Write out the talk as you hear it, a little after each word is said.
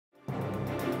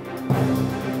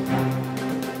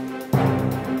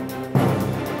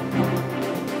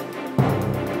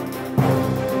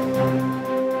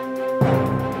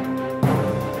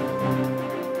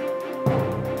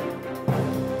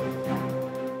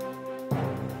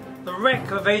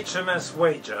wreck of HMS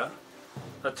Wager,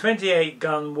 a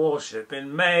 28-gun warship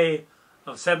in May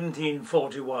of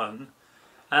 1741,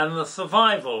 and the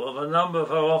survival of a number of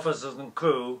her officers and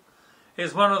crew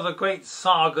is one of the great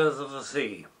sagas of the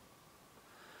sea.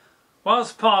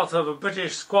 Whilst part of a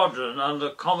British squadron under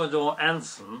Commodore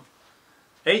Anson,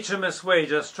 HMS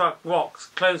Wager struck rocks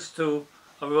close to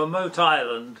a remote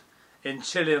island in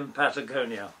Chilean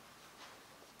Patagonia.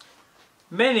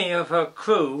 Many of her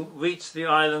crew reached the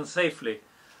island safely,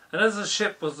 and as the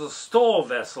ship was a store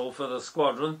vessel for the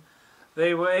squadron,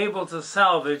 they were able to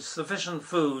salvage sufficient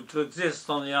food to exist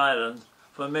on the island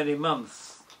for many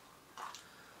months.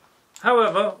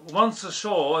 However, once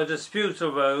ashore, a dispute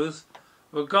arose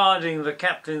regarding the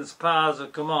captain's powers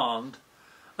of command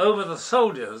over the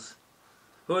soldiers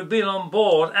who had been on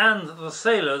board and the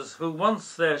sailors who,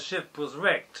 once their ship was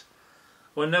wrecked,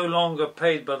 were no longer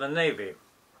paid by the Navy.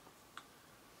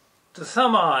 To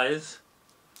some eyes,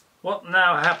 what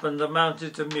now happened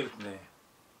amounted to mutiny,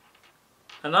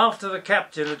 and after the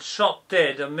captain had shot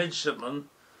dead a midshipman,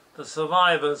 the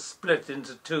survivors split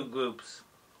into two groups.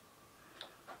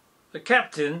 The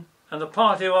captain and a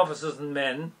party of officers and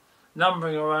men,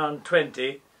 numbering around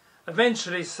 20,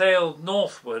 eventually sailed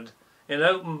northward in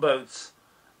open boats,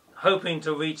 hoping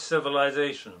to reach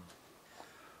civilization.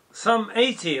 Some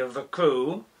 80 of the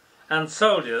crew and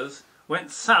soldiers went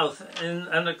south in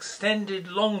an extended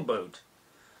longboat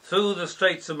through the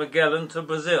Straits of Magellan to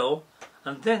Brazil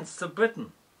and thence to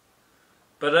Britain.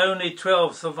 But only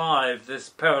 12 survived this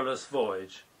perilous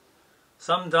voyage.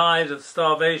 Some died of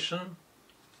starvation,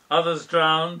 others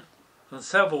drowned, and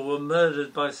several were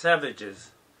murdered by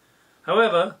savages.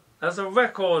 However, as a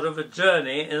record of a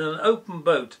journey in an open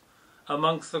boat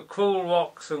amongst the cruel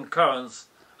rocks and currents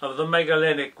of the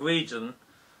Magellanic region,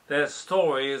 their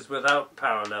story is without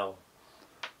parallel.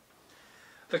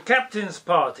 The captain's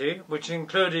party, which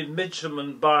included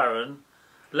Midshipman Byron,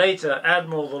 later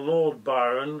Admiral the Lord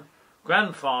Byron,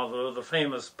 grandfather of the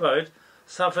famous poet,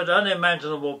 suffered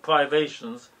unimaginable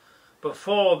privations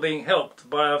before being helped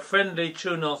by a friendly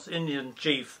Chunos Indian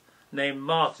chief named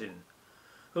Martin,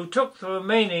 who took the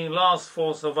remaining last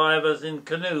 4 survivors in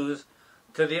canoes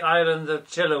to the island of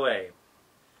Chiloé.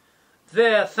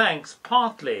 There, thanks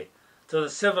partly to the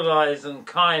civilized and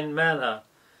kind manner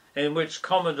in which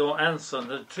Commodore Anson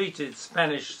had treated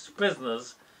Spanish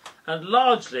prisoners, and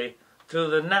largely to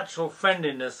the natural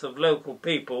friendliness of local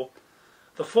people,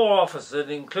 the 4 officers,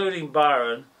 including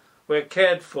Byron, were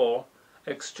cared for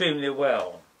extremely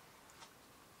well.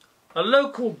 A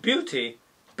local beauty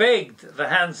begged the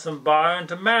handsome Byron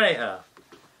to marry her,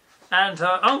 and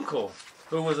her uncle,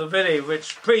 who was a very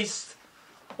rich priest,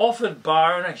 offered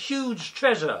Byron a huge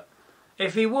treasure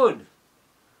if he would.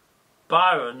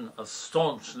 Byron, a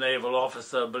staunch naval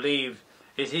officer, believed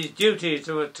it his duty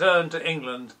to return to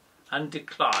England and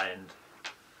declined.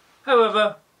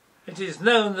 However, it is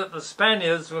known that the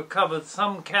Spaniards recovered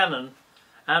some cannon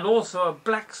and also a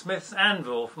blacksmith's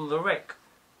anvil from the wreck.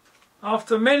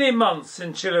 After many months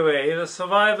in Chiloé, the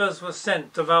survivors were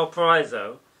sent to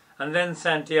Valparaiso and then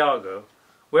Santiago,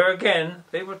 where again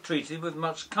they were treated with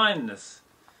much kindness.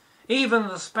 Even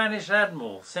the Spanish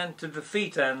admiral sent to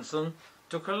defeat Anson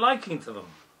took a liking to them.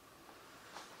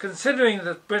 Considering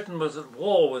that Britain was at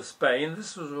war with Spain,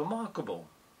 this was remarkable.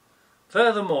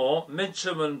 Furthermore,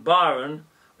 Midshipman Byron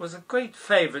was a great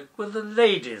favourite with the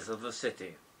ladies of the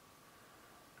city.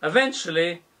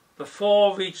 Eventually, the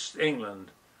 4 reached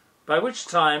England, by which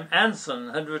time Anson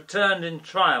had returned in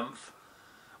triumph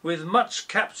with much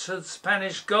captured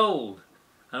Spanish gold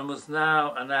and was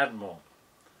now an admiral.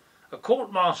 A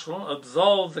court-martial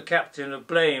absolved the captain of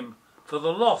blame for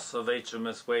the loss of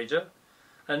HMS Wager,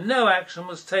 and no action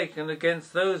was taken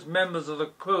against those members of the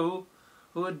crew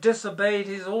who had disobeyed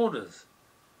his orders.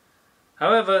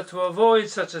 However, to avoid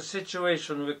such a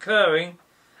situation recurring,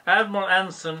 Admiral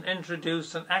Anson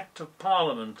introduced an Act of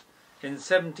Parliament in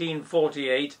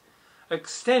 1748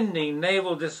 extending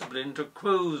naval discipline to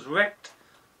crews wrecked,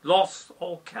 lost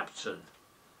or captured.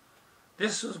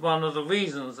 This was one of the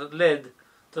reasons that led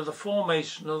to the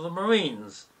formation of the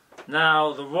Marines,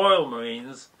 now the Royal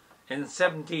Marines, in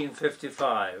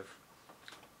 1755.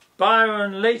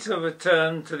 Byron later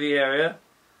returned to the area,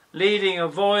 leading a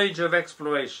voyage of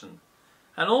exploration,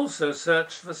 and also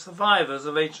searched for survivors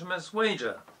of HMS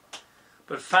Wager,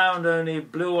 but found only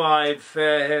blue-eyed,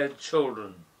 fair-haired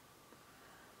children.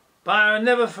 Byron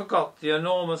never forgot the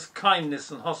enormous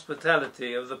kindness and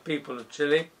hospitality of the people of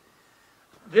Chile.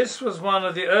 This was one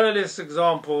of the earliest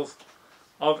examples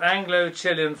of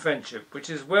Anglo-Chilean friendship, which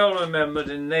is well remembered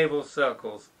in naval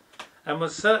circles, and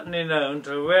was certainly known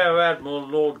to Rear Admiral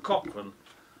Lord Cochrane,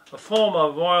 a former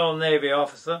Royal Navy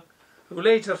officer who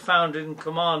later founded and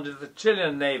commanded the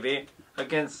Chilean Navy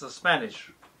against the Spanish.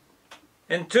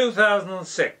 In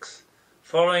 2006,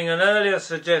 following an earlier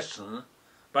suggestion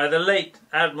by the late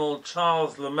Admiral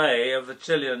Charles LeMay of the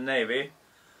Chilean Navy,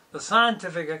 the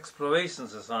Scientific Exploration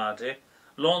Society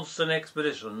launched an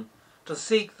expedition to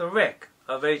seek the wreck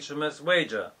of HMS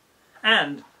Wager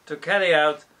and to carry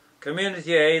out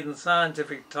community aid and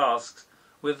scientific tasks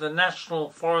with the National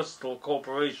Forestal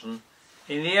Corporation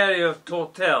in the area of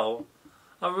Tortel,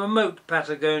 a remote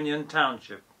Patagonian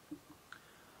township.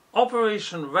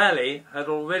 Operation Raleigh had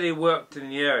already worked in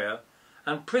the area,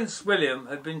 and Prince William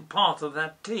had been part of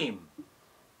that team.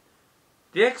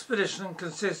 The expedition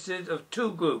consisted of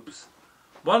two groups,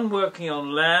 one working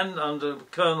on land under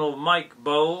Colonel Mike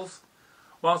Bowles,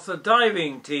 whilst the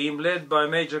diving team, led by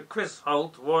Major Chris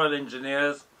Holt, Royal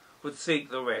Engineers, would seek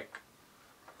the wreck.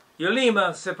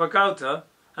 Yulima Sipagauta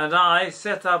and I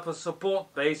set up a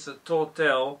support base at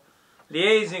Tortel,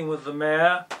 liaising with the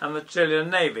mayor and the Chilean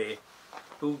Navy,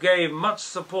 who gave much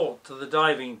support to the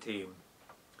diving team.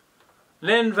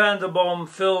 Lynn Vanderboom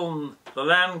filmed the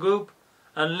land group,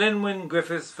 and Linwyn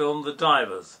Griffiths filmed the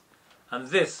divers, and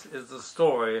this is the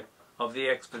story of the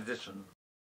expedition.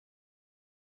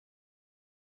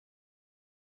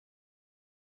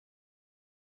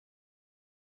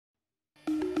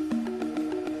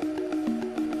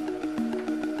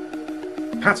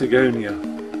 Patagonia.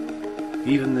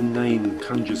 Even the name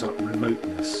conjures up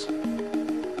remoteness.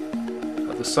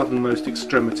 At the southernmost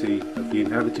extremity of the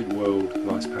inhabited world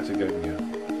lies Patagonia,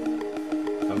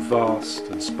 a vast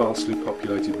and sparsely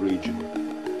populated region.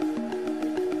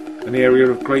 An area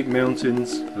of great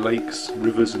mountains, lakes,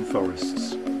 rivers and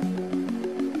forests.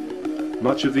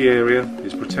 Much of the area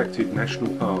is protected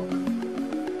national park,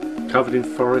 covered in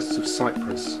forests of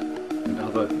cypress and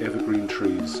other evergreen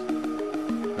trees,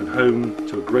 and home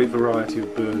to a great variety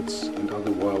of birds and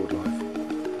other wildlife.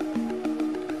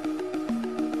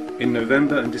 In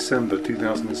November and December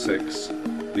 2006,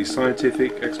 the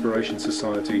Scientific Exploration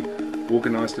Society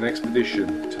organised an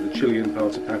expedition to the Chilean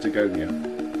part of Patagonia,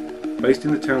 based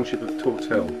in the township of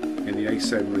Tortel in the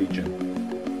Aysén region.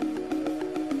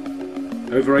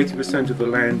 Over 80% of the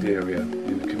land area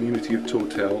in the community of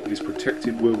Tortel is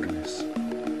protected wilderness,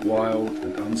 wild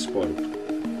and unspoilt.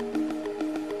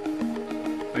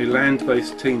 A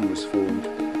land-based team was formed,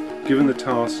 given the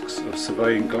tasks of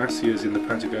surveying glaciers in the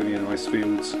Patagonian ice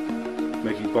fields,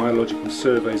 making biological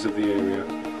surveys of the area,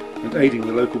 and aiding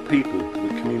the local people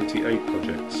with community aid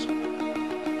projects.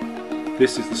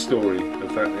 This is the story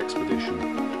of that expedition.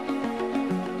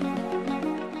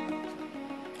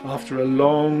 After a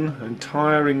long and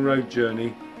tiring road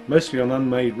journey, mostly on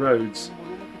unmade roads,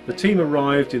 the team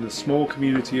arrived in the small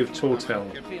community of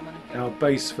Tortel, our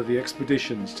base for the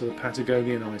expeditions to the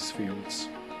Patagonian ice fields.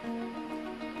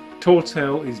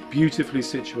 Tortel is beautifully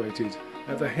situated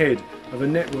at the head of a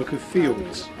network of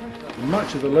fields, and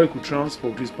much of the local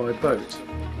transport is by boat.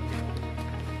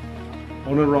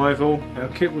 On arrival, our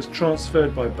kit was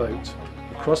transferred by boat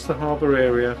across the harbour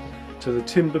area to the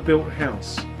timber-built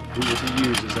house we were to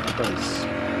use as our base.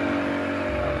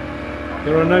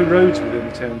 There are no roads within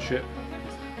the township,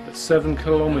 but 7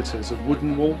 kilometres of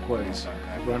wooden walkways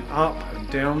run up and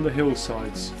down the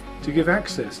hillsides to give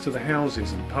access to the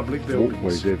houses and public buildings.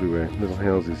 Walkways everywhere, little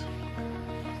houses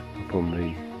up on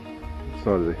the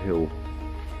side of the hill.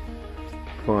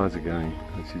 Fires are going.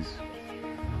 This is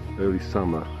early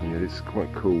summer and yet it's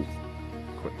quite cool,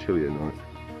 quite chilly at night.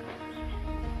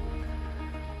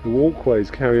 The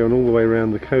walkways carry on all the way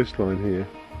around the coastline here.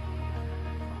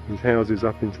 There's houses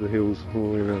up into the hills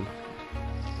all the way around.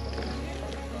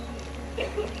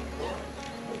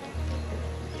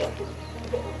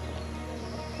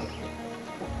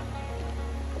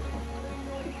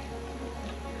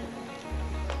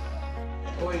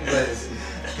 Oi inglês,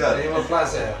 tem uma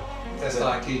frase,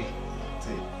 está aqui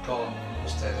com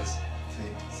ustedes.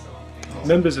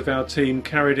 Members of our team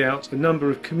carried out a number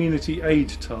of community aid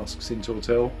tasks in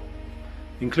Tortel,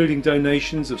 including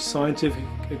donations of scientific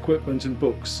equipment and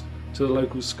books to the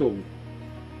local school.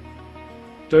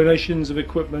 Donations of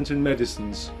equipment and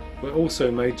medicines were also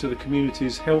made to the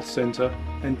community's health centre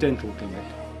and dental clinic.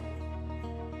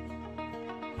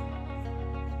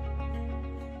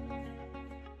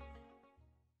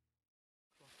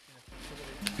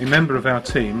 A member of our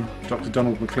team, Dr.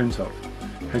 Donald McClintock,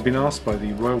 has been asked by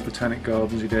the Royal Botanic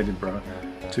Gardens in Edinburgh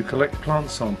to collect plant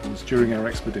samples during our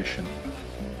expedition.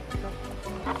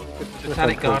 The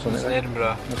Botanic Gardens in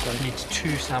Edinburgh needs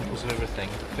 2 samples of everything,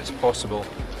 if it's possible,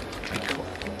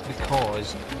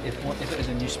 because if it is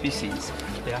a new species,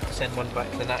 they have to send one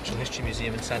back to the Natural History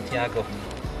Museum in Santiago.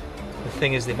 The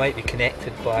thing is, they might be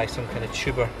connected by some kind of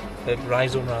tuber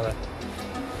rhizome rather.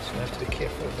 So I have to be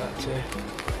careful of that too.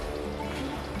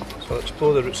 So I'll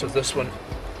explore the roots of this one,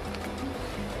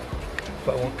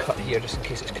 but I won't cut here just in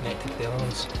case it's connected to the other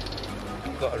ones.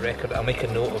 I've got a record. I'll make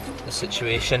a note of the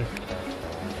situation,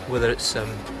 whether it's so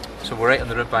we're right on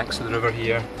the banks of the river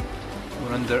here.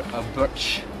 We're under a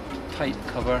birch type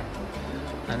cover,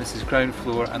 and this is ground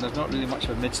floor, and there's not really much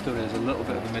of a mid-story. There's a little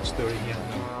bit of a mid-story here.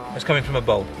 It's coming from a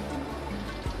bulb.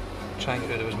 Try and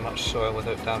get rid of as much soil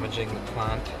without damaging the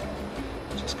plant,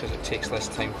 just because it takes less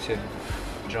time to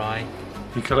dry.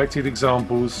 He collected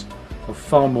examples of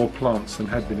far more plants than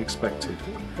had been expected,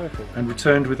 and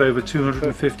returned with over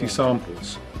 250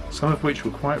 samples, some of which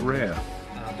were quite rare.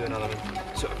 And I'll do another one.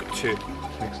 So I've got 2.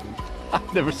 Excellent.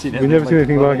 I've never seen it. We've never seen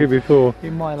anything like it before.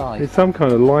 In my life. It's some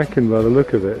kind of lichen by the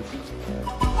look of it.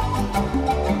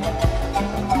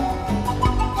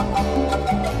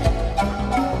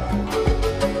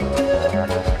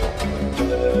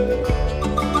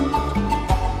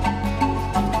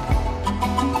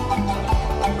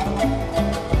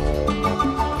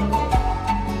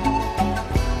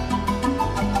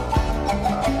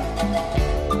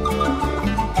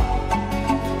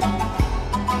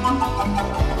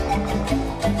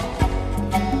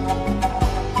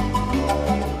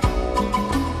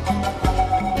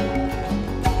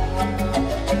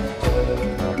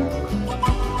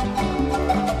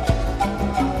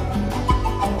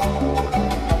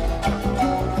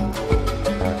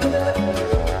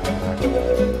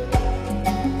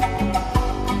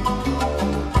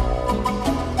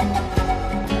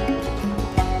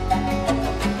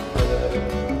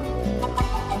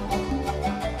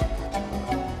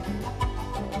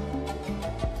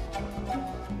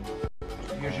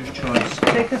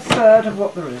 Take a third of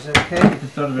what there is, okay? A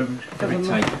third of every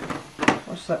type.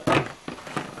 What's that then?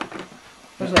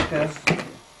 Where's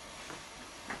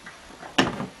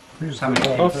that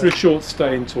go? After a short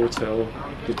stay in Tortel,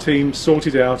 the team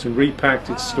sorted out and repacked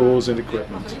its stores and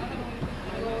equipment.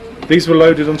 These were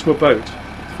loaded onto a boat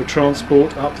for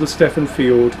transport up the Stefan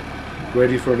Fjord,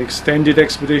 ready for an extended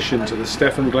expedition to the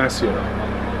Stefan Glacier,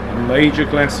 a major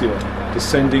glacier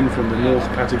descending from the North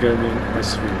Patagonian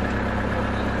icefield.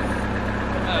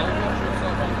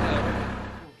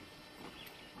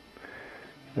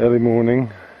 Early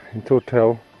morning in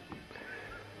Tortel.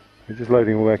 We're just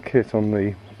loading all our kit on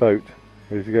the boat,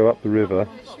 ready to go up the river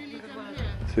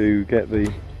to get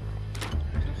the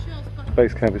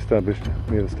base camp established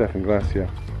near the Stefan Glacier.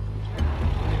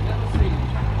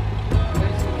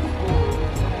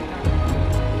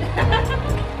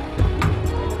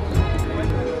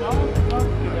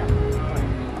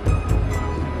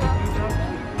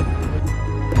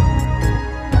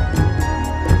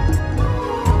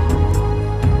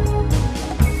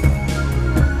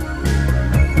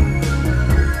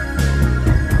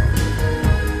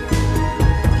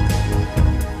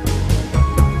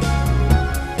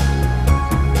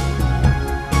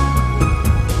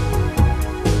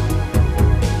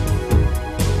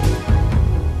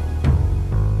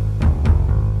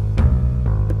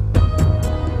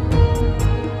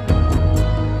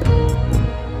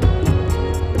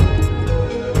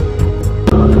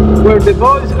 Where the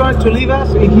boat is going to leave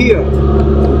us in here.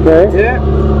 Okay. Yeah.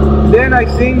 Then I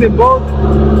think the boat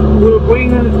will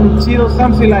bring until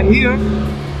something like here.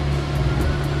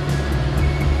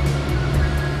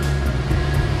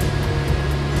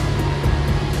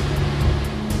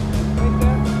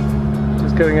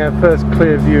 Just getting our first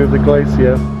clear view of the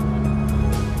glacier. The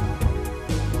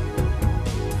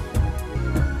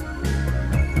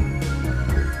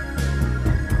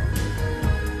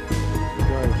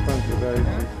guy in front of those is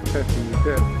testing the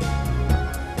depth.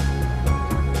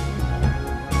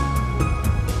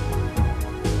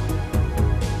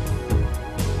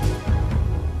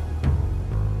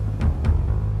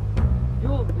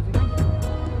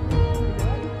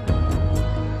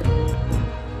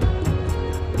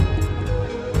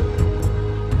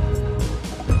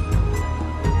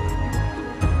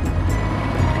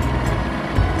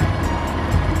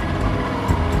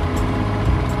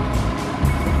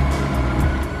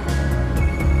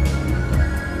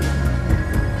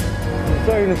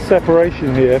 Zone of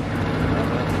separation here.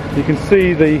 You can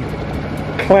see the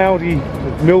cloudy,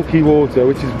 milky water,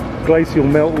 which is glacial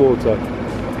meltwater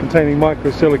containing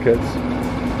microsilicates,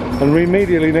 and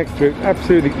immediately next to it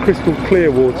absolutely crystal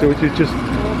clear water, which is just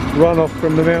runoff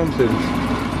from the mountains.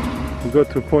 We've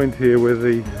got to a point here where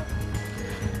the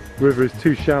river is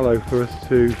too shallow for us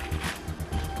to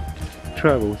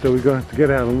travel, so we're going to have to get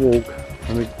out and walk,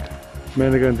 and the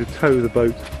men are going to tow the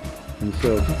boat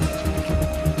themselves.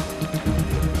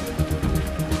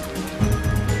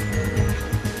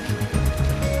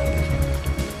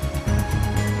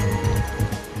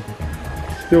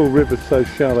 Still river's so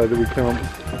shallow that we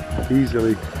can't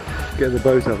easily get the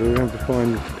boat up. We're going to have to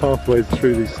find pathways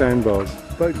through these sandbars.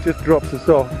 The boat just drops us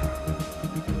off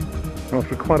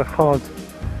after quite a hard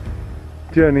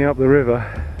journey up the river.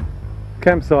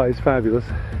 Campsite is fabulous.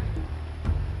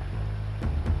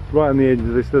 Right on the edge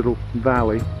of this little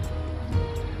valley.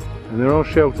 And there are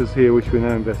shelters here which we're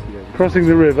now investigating. Crossing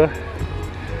the river.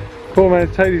 Poor man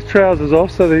to take his trousers off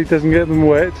so that he doesn't get them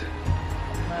wet.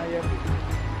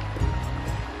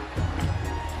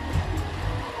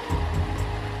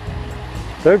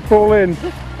 Don't fall in.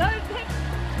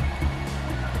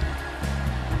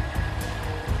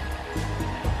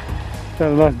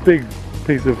 Found a nice big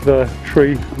piece of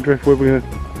tree and driftwood. We're going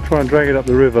to try and drag it up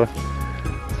the river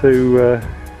to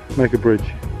make a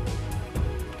bridge.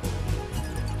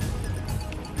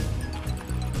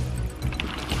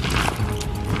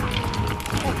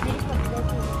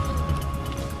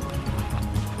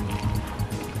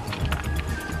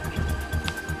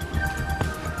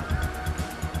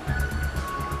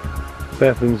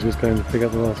 Bethan's just going to pick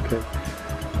up the last kick.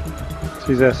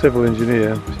 She's our civil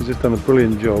engineer. She's just done a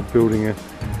brilliant job building a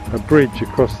bridge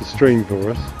across the stream for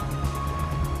us.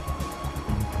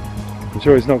 I'm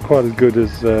sure it's not quite as good as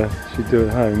she'd do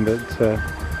at home, but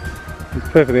it's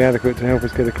perfectly adequate to help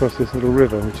us get across this little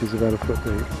river, which is about a foot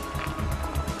deep.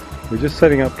 We're just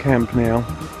setting up camp now.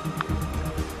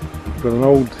 We've got an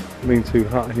old lean-to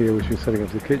hut here which we're setting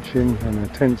up as the kitchen, and the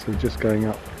tents are just going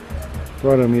up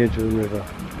right on the edge of the river.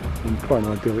 In quite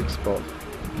an idyllic spot.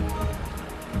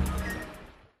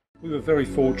 We were very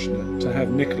fortunate to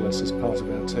have Nicholas as part of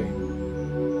our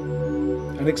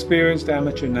team. An experienced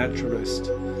amateur naturalist,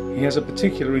 he has a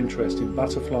particular interest in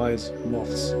butterflies,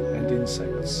 moths and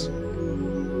insects.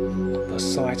 The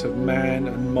sight of man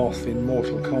and moth in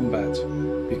mortal combat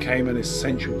became an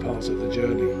essential part of the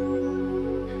journey.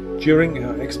 During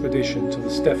our expedition to the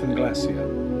Stefan Glacier,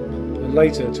 and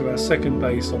later to our second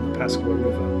base on the Pascua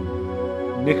River,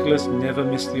 Nicholas never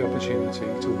missed the opportunity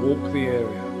to walk the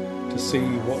area to see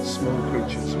what small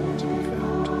creatures were to be found.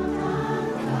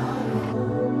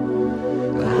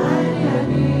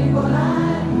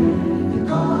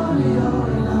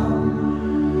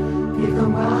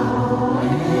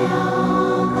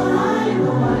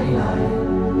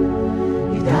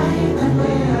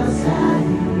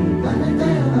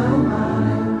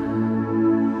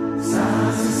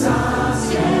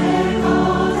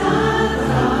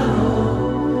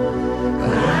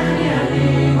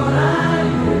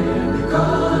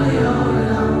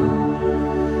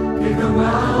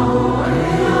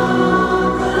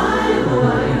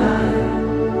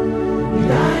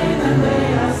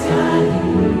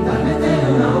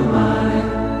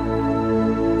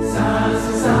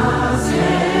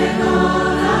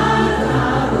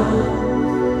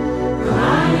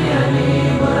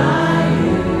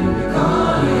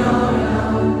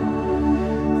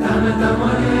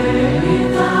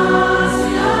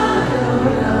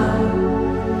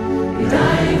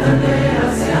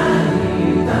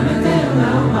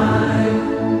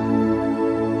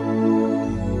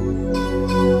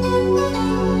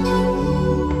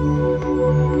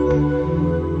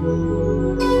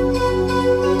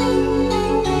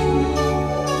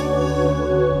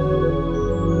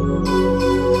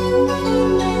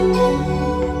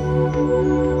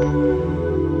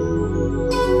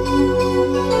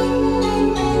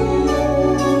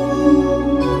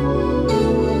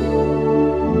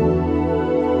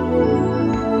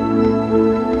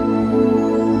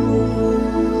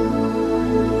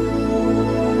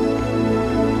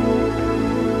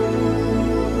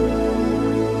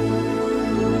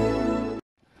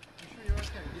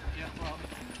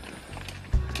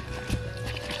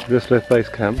 Just left base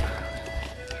camp.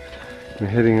 We're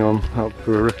heading on up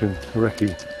for a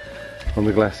recce on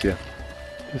the glacier.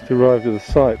 Just arrived at the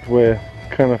site where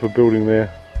Cranaf are building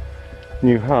their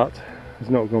new hut. It's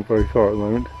not gone very far at the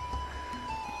moment,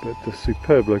 but a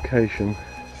superb location.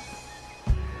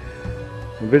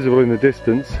 And visible in the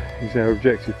distance is our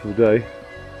objective for the day,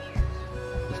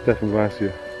 the Stefan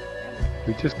Glacier.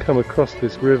 We've just come across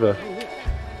this river,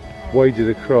 waded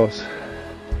across.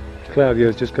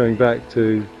 Claudio's just going back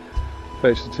to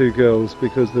fetch the two girls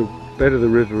because the bed of the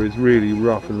river is really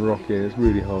rough and rocky and it's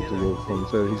really hard to walk on.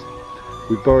 So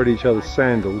we've borrowed each other's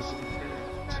sandals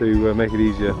to make it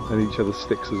easier, and each other's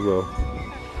sticks as well.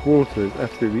 Water is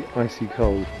absolutely icy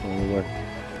cold on the way.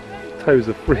 Toes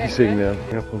are freezing now.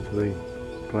 Up onto the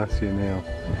glacier now.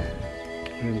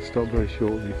 We're going to stop very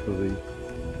shortly for the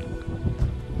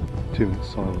 2-minute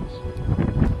silence.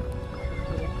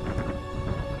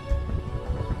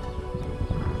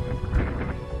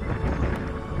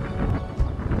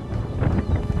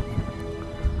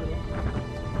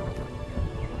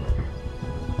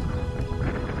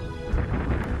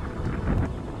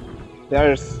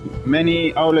 there's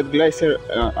many outlet glaciers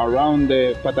around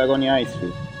the Patagonia ice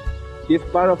field. This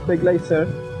part of the glacier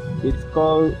it's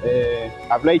called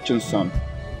ablation zone.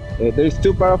 There is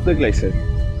two parts of the glacier.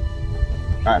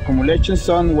 Accumulation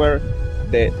zone where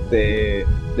the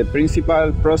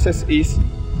principal process is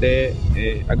the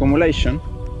accumulation,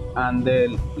 and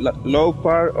the low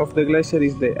part of the glacier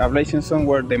is the ablation zone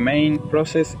where the main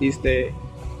process is the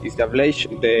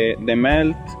ablation, the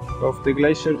melt of the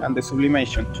glacier and the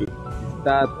sublimation too.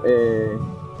 That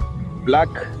black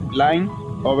line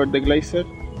over the glacier,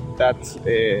 that's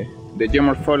the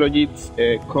geomorphologists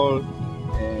call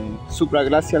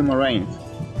supraglacial moraines.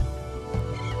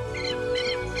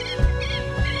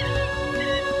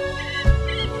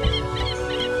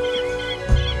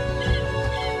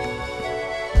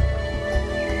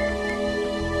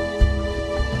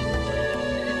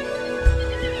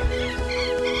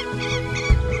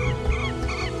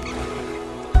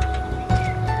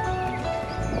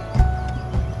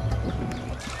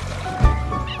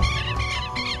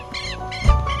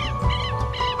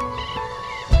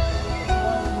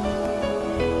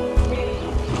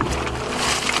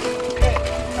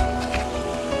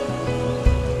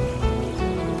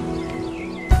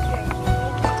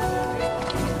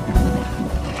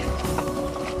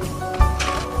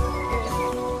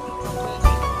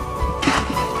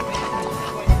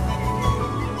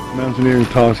 Mountaineering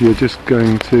party are just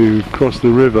going to cross the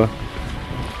river.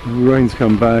 The rain's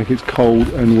come back, it's cold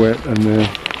and wet, and they're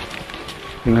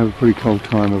going to have a pretty cold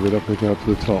time of it up to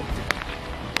the top.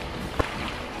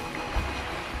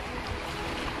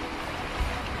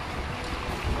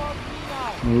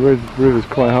 The river's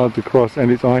quite hard to cross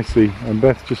and it's icy, and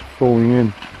Beth's just falling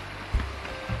in.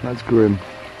 That's grim.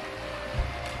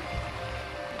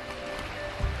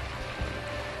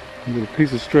 We've got a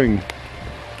piece of string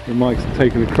that Mike's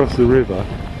taken across the river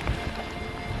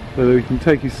so that he can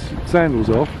take his sandals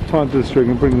off, tie them to the string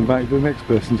and bring them back to the next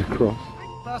person to cross.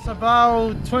 That's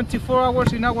about 24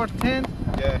 hours in hour 10.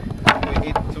 Yeah, we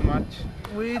eat too much.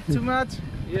 We eat too much?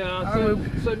 Yeah,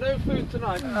 so no food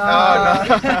tonight? No.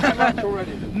 Not much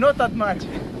already? Not that much.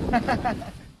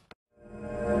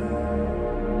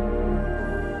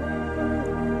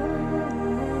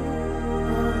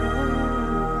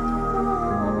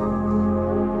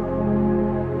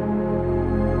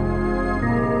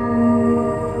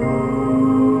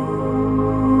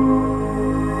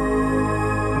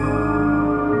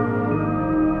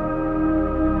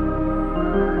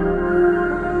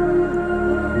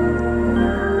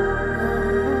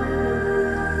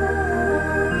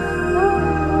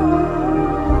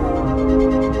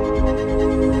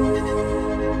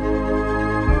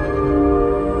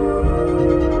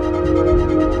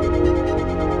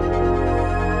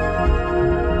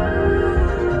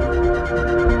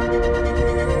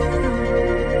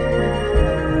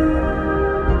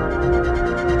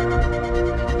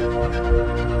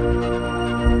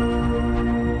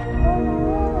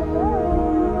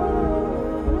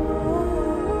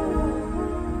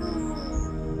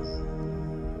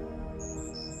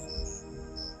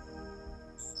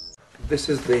 This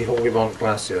is the Horgimont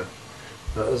Glacier.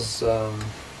 As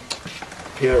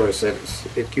Piero said,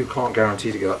 you can't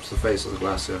guarantee to get up to the face of the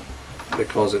glacier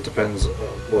because it depends.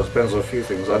 Well, it depends on a few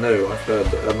things. I know I've heard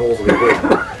that a northerly wind,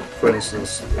 for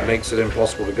instance, makes it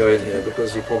impossible to go in here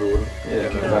because you probably wouldn't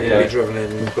be driven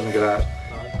in and couldn't get out.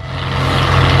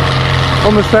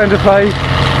 On the Santa Fe,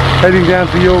 heading down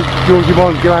to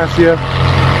Horgimont Glacier,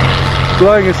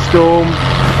 blowing a storm,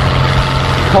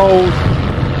 cold,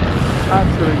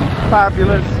 absolutely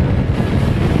fabulous.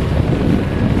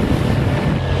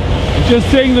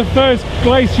 Just seeing the first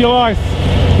glacial ice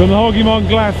from the Horgimont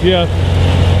Glacier.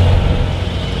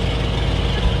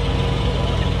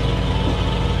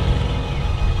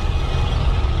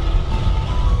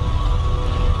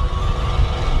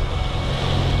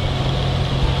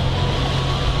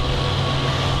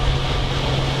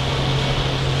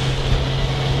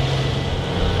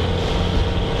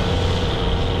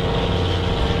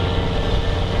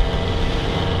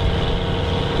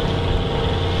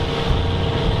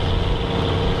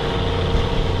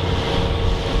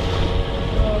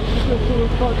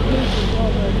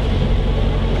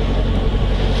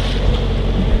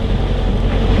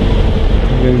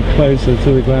 Getting closer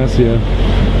to the glacier.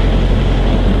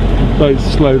 The boat's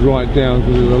slowed right down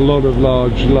because there's a lot of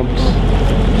large lumps,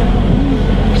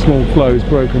 small flows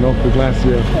broken off the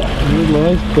glacier. A little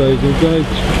iceberg, the guy's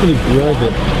trying to grab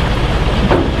it.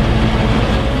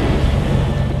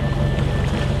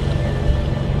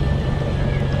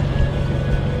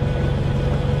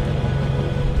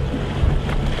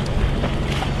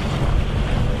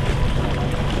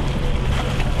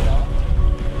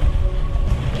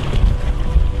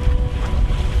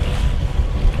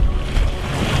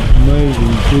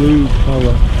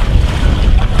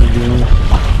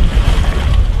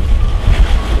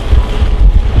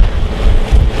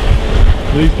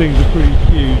 These things are pretty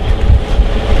huge.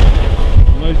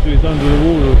 Most of it's under the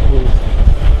water, of course.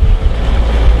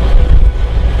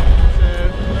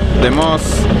 The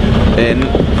most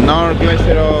north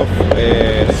glacier of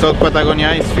South Patagonia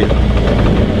ice field.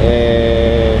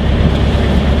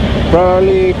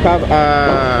 Probably have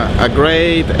a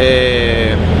great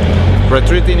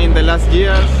retreating in the last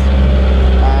years,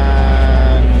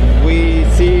 and we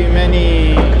see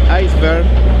many icebergs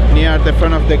near the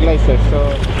front of the glacier.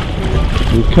 So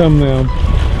We've come now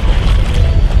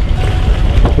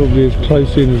probably as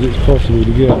close in as it's possible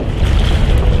to get.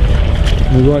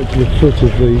 We're right to the foot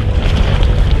of the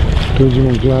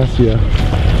original glacier.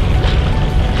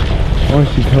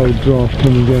 Icy cold draft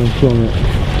coming down from it.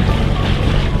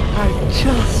 I'm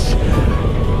just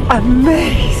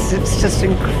amazed. It's just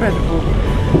incredible.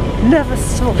 Never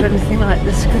thought anything like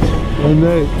this could I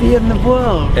know. be in the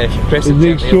world. If you press it Isn't it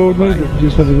gently extraordinary? over the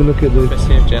Just having a look at back, press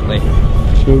this. it gently.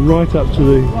 So right up to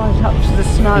the Right up to the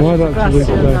snout right of up the to the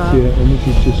glacier now. glacier, and this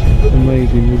is just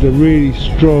amazing. There's a really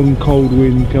strong cold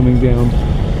wind coming down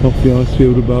off the ice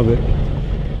field above it.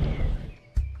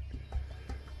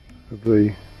 At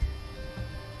the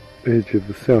edge of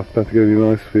the South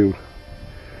Patagonian ice field,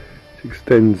 which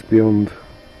extends beyond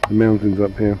the mountains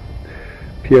up here.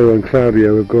 Piero and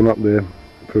Claudio have gone up there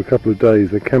for a couple of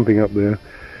days. They're camping up there,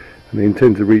 and they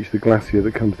intend to reach the glacier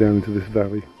that comes down into this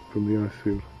valley from the ice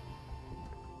field.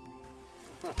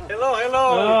 Hello,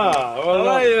 hello. How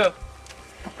are you?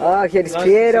 Ah, here is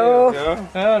Piero.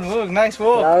 Look, nice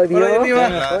walk.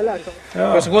 Claudio. Hola, it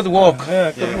was a good walk.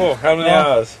 Yeah, good walk. How many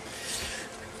hours?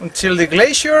 Until the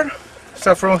glacier.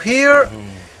 So from here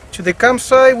to the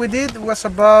campsite we did was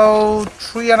about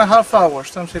 3.5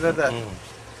 hours, something like that.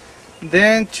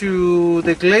 Then to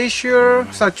the glacier,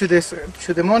 so to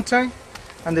the mountain,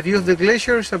 and the view of the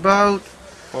glacier is about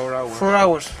 4 hours. 4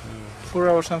 hours. 4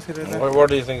 hours, something like that. What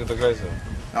do you think of the glacier?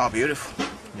 Oh, beautiful.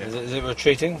 Is it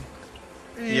retreating?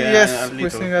 Yes, we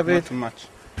think a bit. Not too much.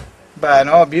 But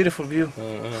no, beautiful view.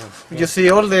 You see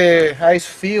all the ice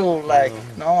field, like,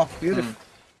 no, beautiful.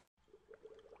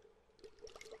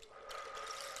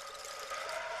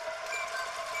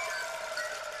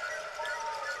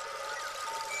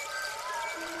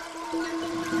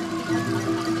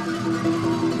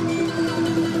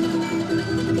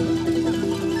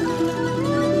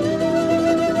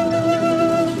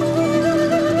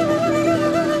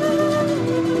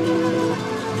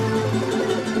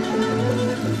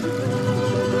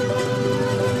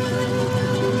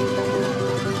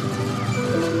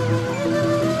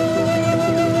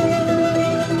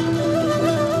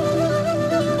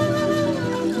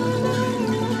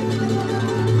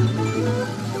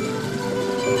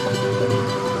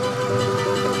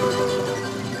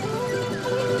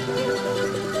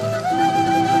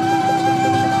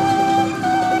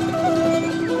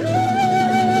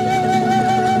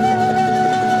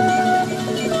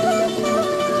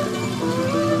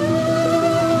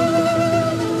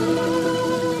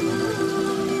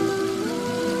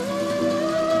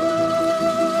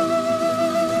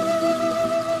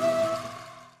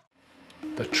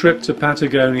 The trip to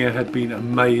Patagonia had been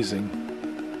amazing.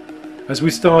 As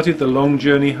we started the long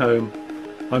journey home,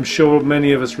 I'm sure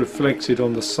many of us reflected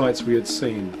on the sights we had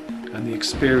seen and the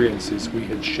experiences we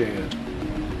had shared.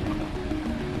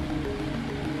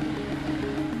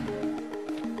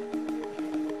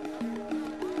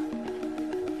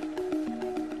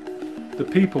 The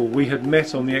people we had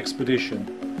met on the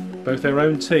expedition, both our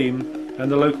own team and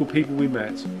the local people we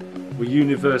met, were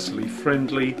universally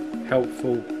friendly,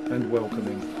 helpful and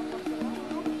welcoming.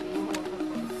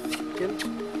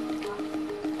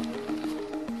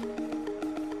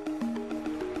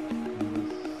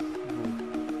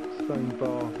 Stone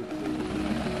bar.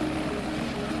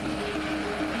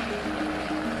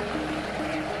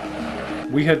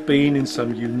 We had been in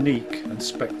some unique and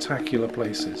spectacular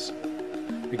places,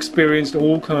 experienced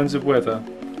all kinds of weather,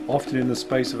 often in the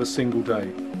space of a single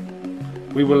day.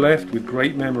 We were left with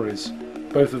great memories,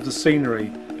 both of the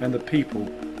scenery and the people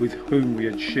with whom we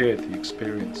had shared the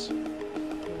experience.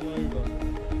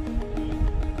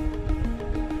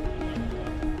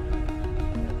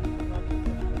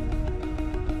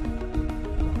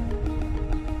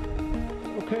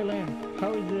 Okay, Len,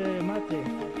 how is the mate?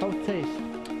 How it tastes?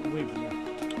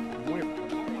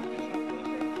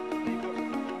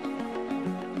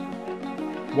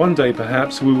 One day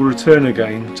perhaps we will return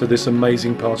again to this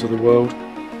amazing part of the world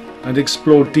and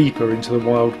explore deeper into the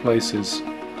wild places,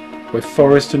 where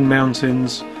forest and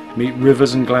mountains meet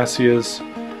rivers and glaciers,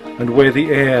 and where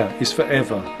the air is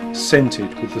forever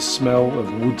scented with the smell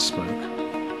of wood smoke.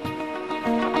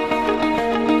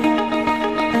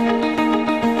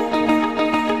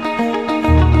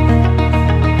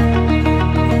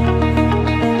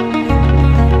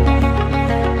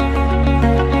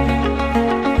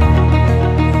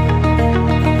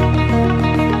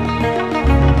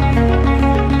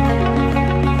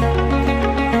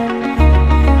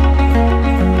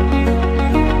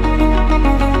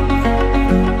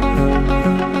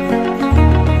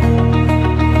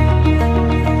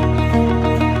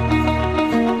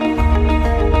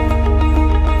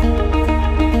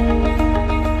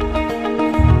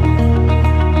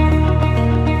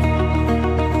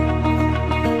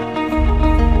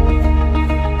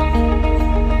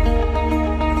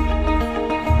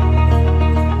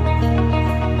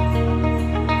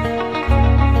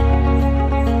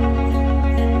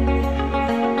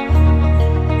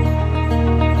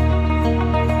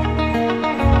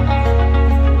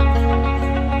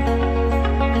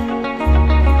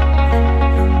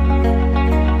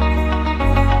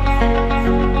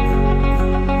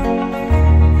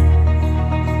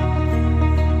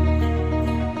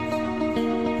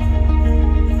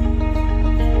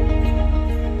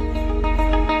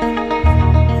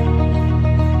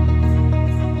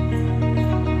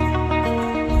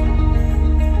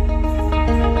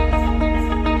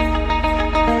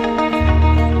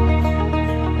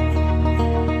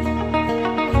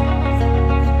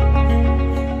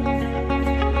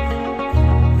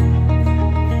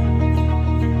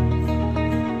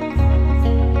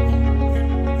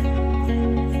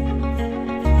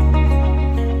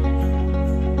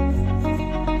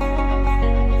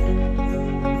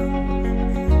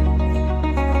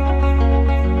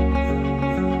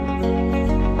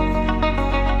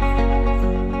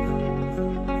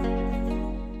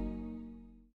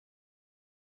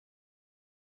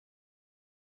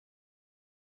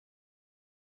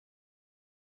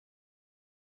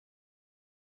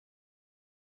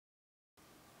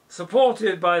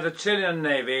 Supported by the Chilean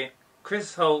Navy,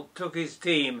 Chris Holt took his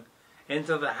team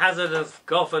into the hazardous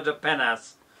Gulf de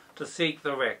Penas to seek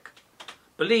the wreck,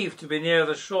 believed to be near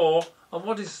the shore of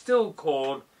what is still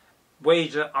called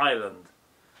Wager Island.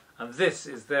 And this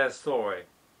is their story.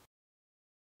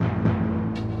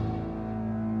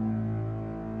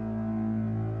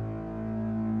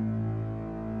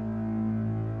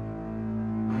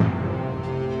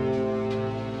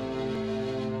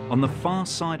 On the far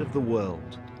side of the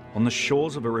world, on the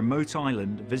shores of a remote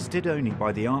island visited only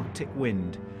by the Arctic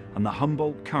wind and the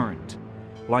Humboldt Current,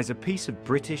 lies a piece of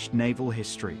British naval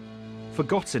history,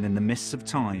 forgotten in the mists of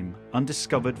time,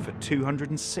 undiscovered for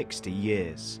 260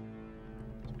 years.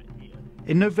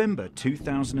 In November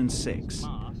 2006,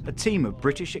 a team of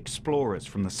British explorers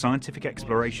from the Scientific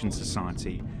Exploration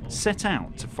Society set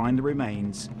out to find the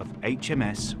remains of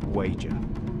HMS Wager.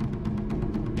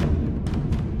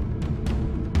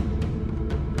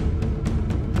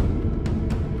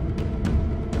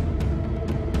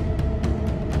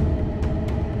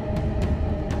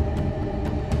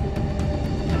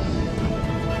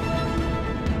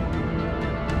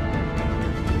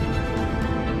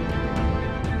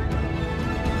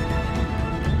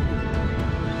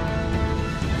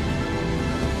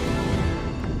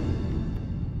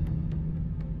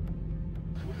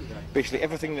 Basically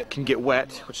everything that can get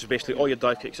wet, which is basically all your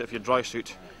dive kit except for your dry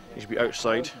suit, needs to be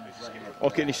outside. All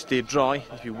kit needs to stay dry,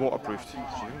 needs to be waterproofed,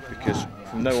 because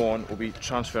from now on we'll be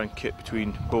transferring kit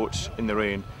between boats in the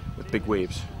rain with big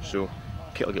waves, so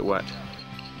kit will get wet.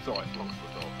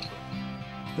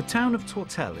 The town of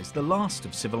Tortel is the last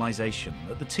of civilization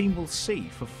that the team will see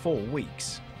for 4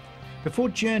 weeks. Before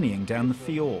journeying down the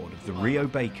fjord of the Rio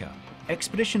Baker,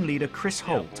 expedition leader Chris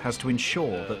Holt has to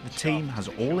ensure that the team has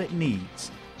all it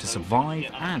needs to survive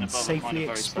and safely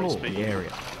explore the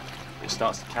area. It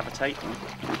starts to cavitate,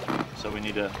 so we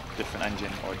need a different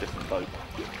engine or a different boat.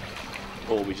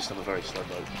 Or we just have a very slow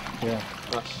boat. Yeah,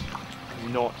 that's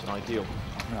not ideal.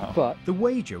 No. But the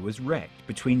Wager was wrecked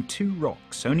between 2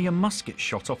 rocks only a musket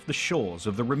shot off the shores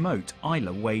of the remote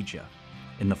Isla Wager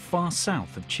in the far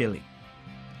south of Chile.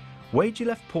 Wager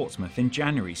left Portsmouth in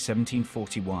January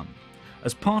 1741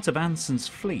 as part of Anson's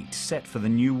fleet set for the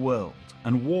New World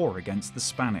and war against the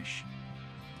Spanish.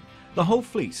 The whole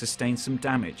fleet sustained some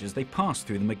damage as they passed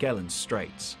through the Magellan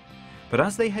Straits, but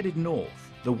as they headed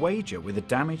north, the Wager with a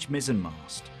damaged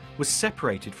mizzenmast was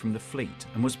separated from the fleet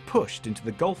and was pushed into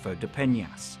the Golfo de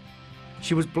Peñas.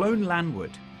 She was blown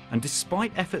landward, and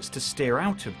despite efforts to steer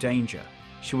out of danger,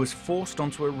 she was forced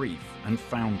onto a reef and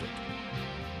foundered.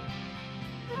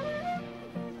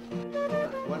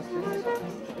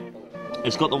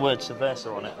 It's got the word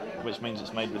cerveza on it, which means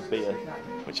it's made with beer,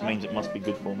 which means it must be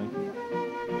good for me.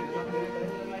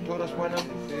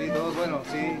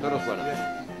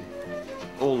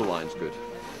 All the wine's good.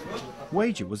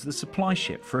 Wager was the supply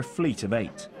ship for a fleet of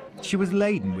 8. She was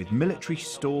laden with military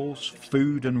stores,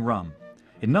 food and rum,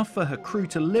 enough for her crew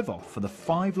to live off for the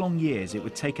 5 long years it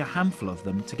would take a handful of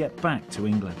them to get back to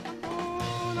England.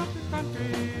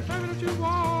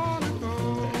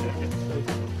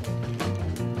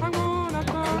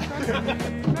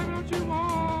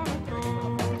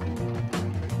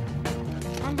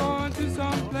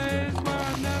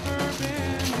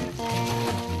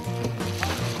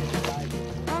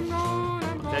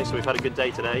 Okay, so we've had a good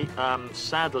day today.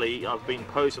 Sadly, I've been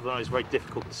posed with one of those very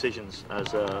difficult decisions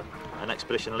as an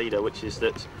expedition leader, which is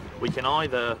that we can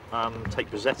either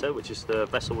take Brazetta, which is the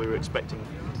vessel we were expecting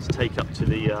to take up to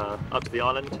the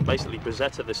island. Basically,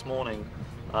 Brazetta this morning,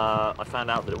 I found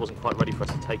out that it wasn't quite ready for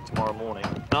us to take tomorrow morning.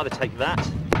 I can either take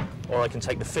that, or I can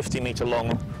take the 50-metre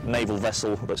long naval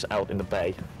vessel that's out in the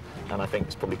bay, and I think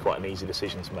it's probably quite an easy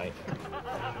decision to make.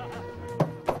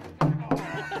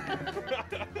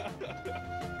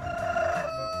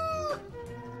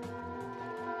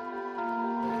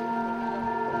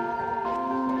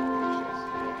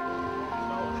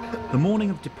 The morning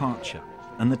of departure,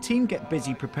 and the team get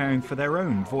busy preparing for their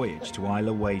own voyage to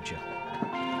Isla Wager.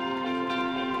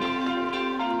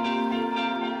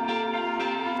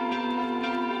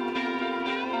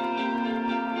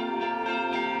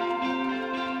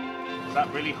 Is that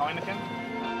really Heineken?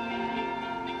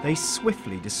 They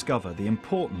swiftly discover the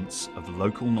importance of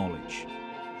local knowledge.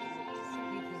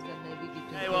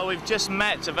 Okay, well, we've just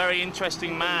met a very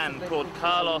interesting man called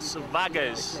Carlos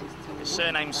Vagas. His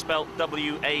surname's spelt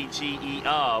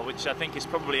W-A-G-E-R, which I think is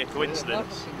probably a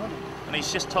coincidence. And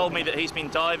he's just told me that he's been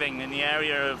diving in the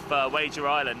area of Wager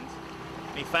Island.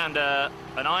 He found an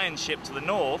iron ship to the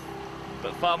north,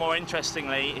 but far more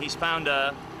interestingly, he's found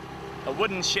a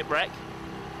wooden shipwreck,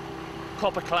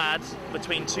 copper-clad,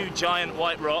 between 2 giant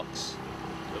white rocks,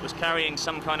 that was carrying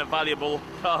some kind of valuable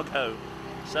cargo.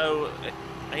 So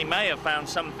he may have found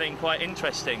something quite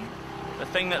interesting. The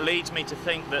thing that leads me to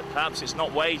think that perhaps it's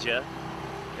not Wager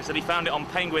is that he found it on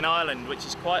Penguin Island, which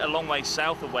is quite a long way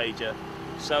south of Wager.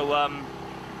 So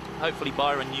hopefully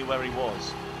Byron knew where he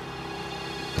was.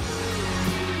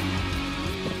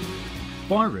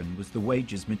 Byron was the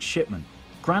Wager's midshipman,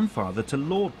 grandfather to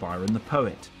Lord Byron the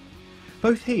poet.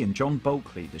 Both he and John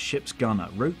Bulkley, the ship's gunner,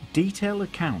 wrote detailed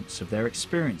accounts of their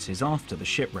experiences after the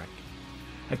shipwreck.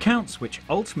 Accounts which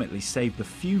ultimately saved the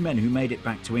few men who made it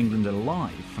back to England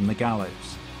alive from the gallows.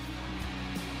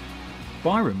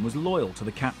 Byron was loyal to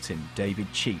the captain,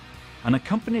 David Cheap, and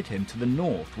accompanied him to the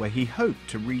north where he hoped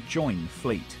to rejoin the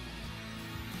fleet.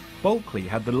 Bulkley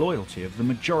had the loyalty of the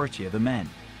majority of the men,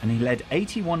 and he led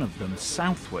 81 of them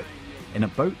southward in a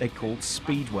boat they called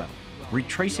Speedwell,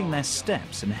 retracing their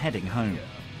steps and heading home.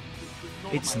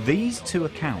 It's these two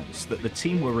accounts that the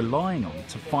team were relying on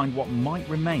to find what might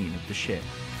remain of the ship.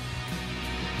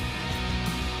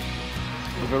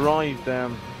 We've arrived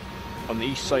on the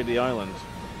east side of the island,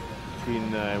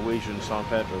 between Wager and San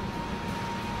Pedro,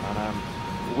 and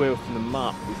where from the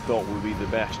map we thought would be the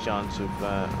best chance of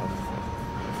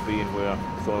being where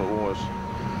we thought it was.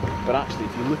 But actually,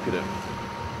 if you look at it,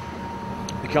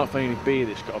 you can't find any bay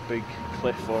that's got a big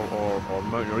cliff or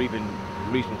mountain or even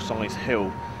reasonable sized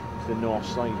hill to the north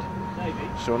side.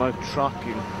 So we're now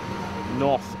tracking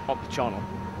north up the channel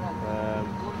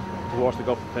towards the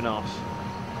Gulf of Penas,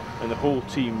 and the whole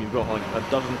team, you've got like a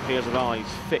dozen pairs of eyes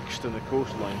fixed on the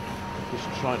coastline, just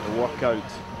trying to work out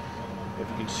if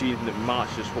we can see anything that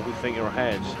matches what we think in our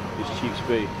heads is Cheap's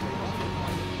Bay.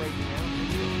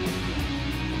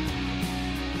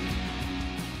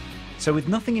 So with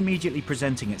nothing immediately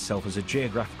presenting itself as a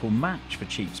geographical match for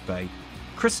Cheap's Bay,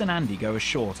 Chris and Andy go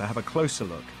ashore to have a closer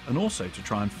look and also to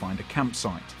try and find a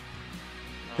campsite.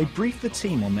 They brief the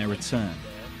team on their return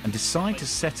and decide to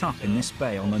set up in this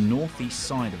bay on the northeast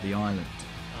side of the island.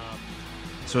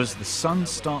 So as the sun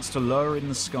starts to lower in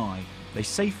the sky, they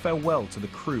say farewell to the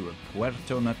crew of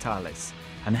Puerto Natales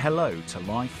and hello to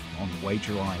life on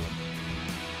Wager Island.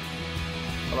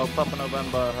 Hello Papa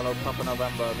November, hello Papa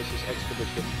November, this is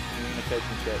Expedition,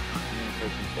 communication check,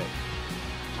 communication check.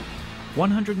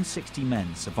 160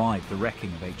 men survived the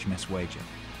wrecking of HMS Wager.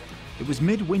 It was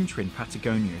midwinter in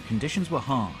Patagonia, conditions were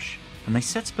harsh, and they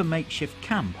set up a makeshift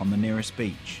camp on the nearest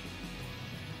beach.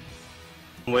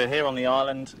 We're here on the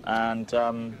island and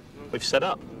we've set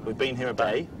up. We've been here a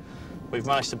bay. We've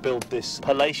managed to build this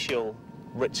palatial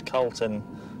Ritz-Carlton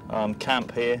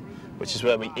camp here, which is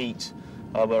where we eat,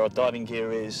 where our diving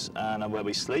gear is, and where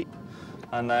we sleep.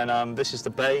 And then this is the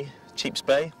bay, Cheap's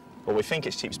Bay. Well, we think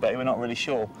it's Cheap's Bay, we're not really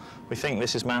sure. We think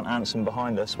this is Mount Anson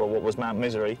behind us, well, what was Mount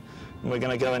Misery. And we're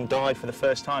going to go and dive for the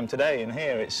first time today in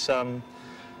here. It's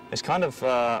kind of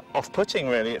off-putting,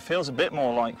 really. It feels a bit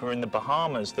more like we're in the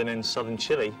Bahamas than in southern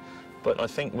Chile. But I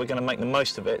think we're going to make the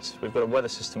most of it. We've got a weather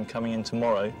system coming in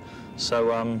tomorrow, so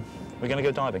we're going to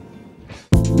go diving.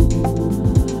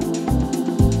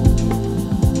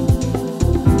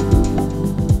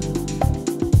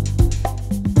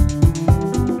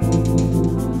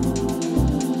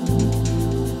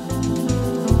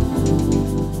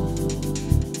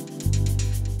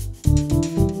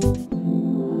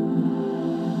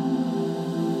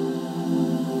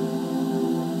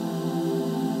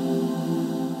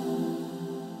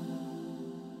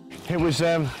 It was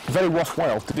very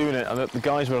worthwhile doing it, and the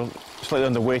guys were slightly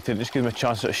underweighted. Just give them a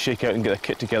chance to sort of shake out and get their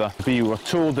kit together. We were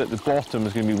told that the bottom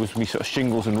was going to be sort of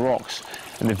shingles and rocks,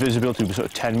 and the visibility was sort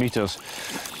of 10 metres.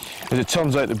 As it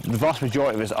turns out, the vast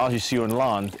majority of it, as you see on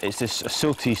land, it's this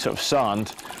silty sort of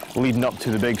sand leading up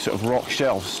to the big sort of rock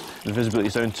shelves. The visibility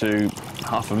is down to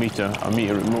half a metre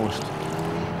at most.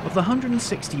 Of the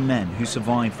 160 men who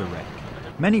survived the wreck,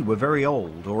 many were very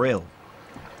old or ill.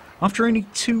 After only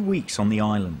 2 weeks on the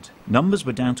island, numbers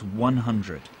were down to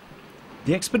 100.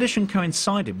 The expedition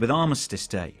coincided with Armistice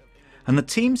Day, and the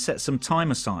team set some time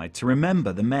aside to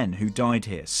remember the men who died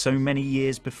here so many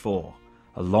years before,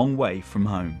 a long way from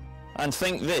home. And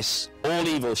think this, all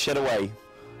evil shed away,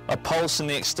 a pulse in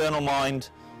the external mind,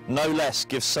 no less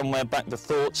gives somewhere back the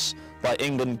thoughts by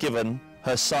England given,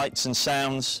 her sights and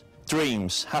sounds,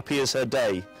 dreams happy as her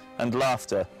day, and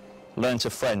laughter learnt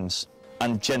of friends,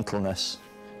 and gentleness,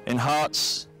 in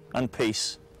hearts and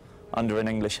peace under an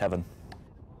English heaven.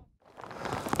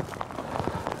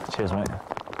 Cheers, mate.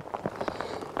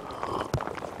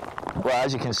 Well,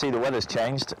 as you can see, the weather's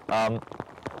changed.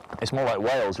 It's more like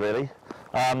Wales, really.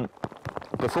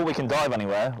 Before we can dive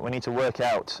anywhere, we need to work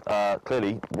out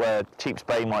clearly where Cheap's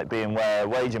Bay might be and where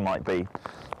Wager might be.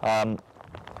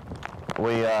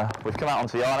 We've come out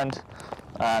onto the island.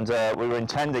 and we were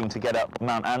intending to get up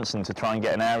Mount Anson to try and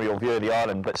get an aerial view of the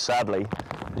island, but sadly,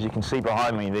 as you can see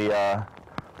behind me, the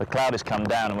cloud has come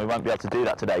down and we won't be able to do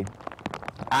that today.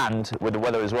 And with the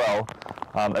weather as well,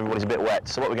 everybody's a bit wet.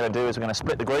 So what we're going to do is we're going to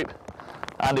split the group.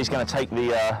 Andy's going to take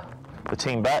the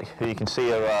team back, who you can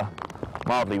see are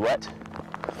mildly wet.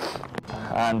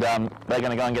 And they're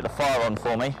going to go and get the fire on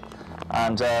for me.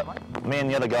 And me and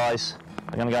the other guys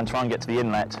are going to go and try and get to the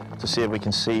inlet to see if we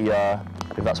can see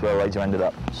if that's where Wager ended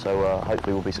up. So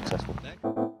hopefully we'll be successful.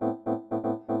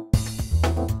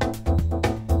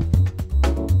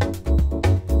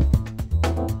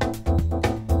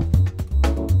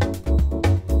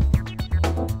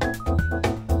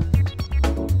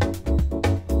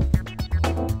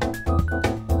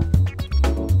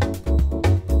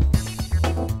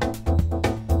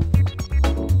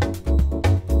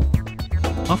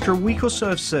 After a week or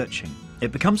so of searching,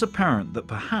 it becomes apparent that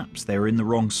perhaps they are in the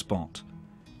wrong spot.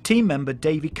 Team member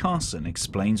Davy Carson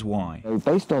explains why.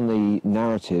 Based on the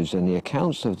narratives and the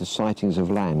accounts of the sightings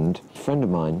of land, a friend of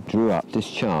mine drew up this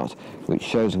chart which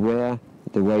shows where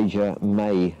the Wager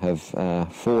may have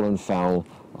fallen foul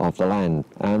of the land,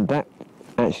 and that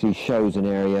actually shows an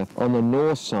area on the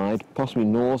north side, possibly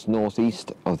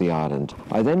north-northeast of the island.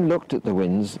 I then looked at the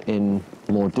winds in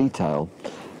more detail,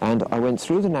 and I went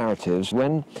through the narratives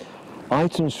when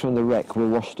items from the wreck were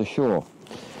washed ashore.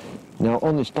 Now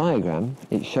on this diagram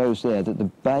it shows there that the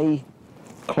bay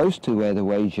close to where the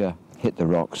Wager hit the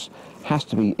rocks has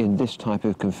to be in this type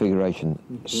of configuration,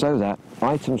 so that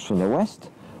items from the west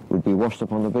would be washed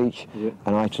up on the beach,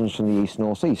 and items from the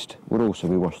east-northeast would also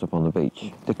be washed up on the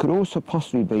beach. There could also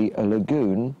possibly be a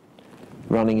lagoon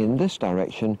running in this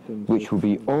direction which would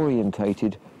be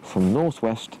orientated from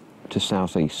northwest to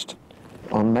southeast.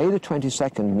 On May the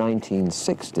 22nd,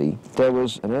 1960, there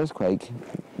was an earthquake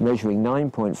measuring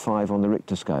 9.5 on the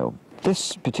Richter scale.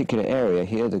 This particular area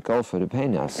here, the Gulf de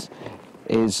Peñas,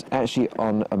 is actually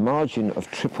on a margin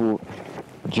of triple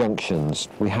junctions.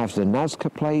 We have the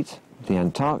Nazca Plate, the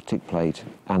Antarctic Plate,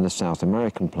 and the South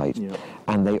American Plate,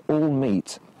 and they all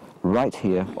meet right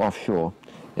here offshore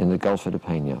in the Gulf de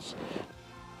Peñas.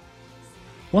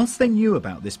 Whilst they knew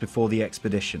about this before the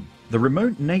expedition, the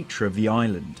remote nature of the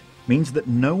island means that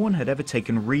no one had ever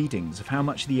taken readings of how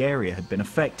much the area had been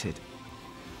affected.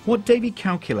 What Davy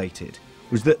calculated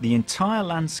was that the entire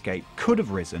landscape could have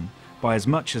risen by as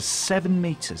much as 7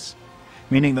 metres,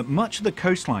 meaning that much of the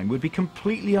coastline would be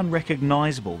completely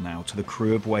unrecognisable now to the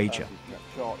crew of Wager.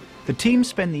 The team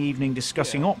spend the evening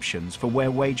discussing options for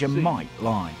where Wager might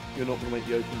lie. You're not going to make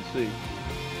the open sea.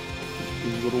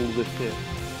 You've got all this here.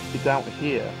 It's out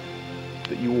here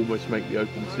that you almost make the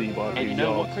open sea by a few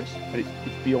yards. And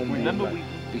it's beyond the inlet.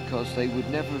 Because they would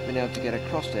never have been able to get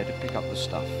across there to pick up the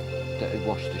stuff that had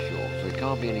washed ashore. So it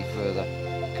can't be any further.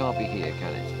 It can't be here,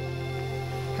 can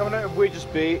it? Coming out of Wager's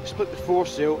Bay, split the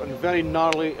foresail and very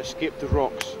narrowly escaped the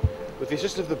rocks. With the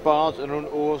assistance of the bards and our own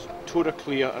oars, towed her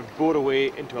clear and bore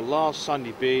away into a large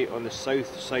sandy bay on the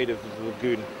south side of the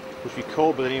lagoon, which we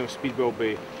call by the name of Speedwell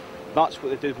Bay. That's what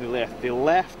they did when they left. They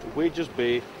left Wager's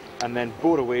Bay and then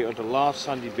bore away onto a large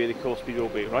sandy bay they call Speedwell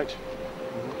Bay, right?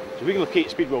 So we can locate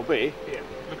Speedwell Bay. Here,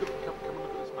 come and look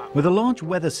at this map. With a large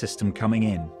weather system coming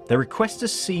in, they request a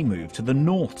sea move to the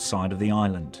north side of the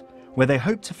island, where they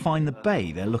hope to find the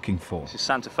bay they're looking for. This is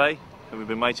Santa Fe, that we've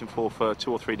been waiting for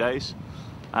 2 or 3 days.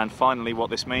 And finally what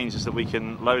this means is that we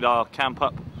can load our camp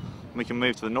up and we can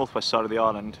move to the northwest side of the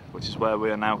island, which is where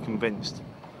we are now convinced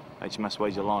HMS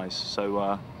Wager lies.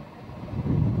 So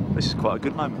this is quite a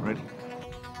good moment, really.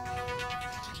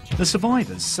 The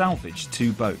survivors salvaged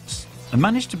 2 boats and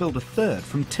managed to build a third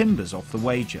from timbers off the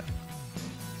Wager.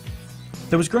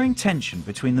 There was growing tension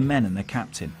between the men and their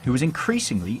captain, who was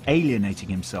increasingly alienating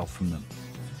himself from them.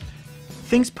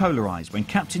 Things polarised when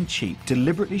Captain Cheap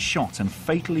deliberately shot and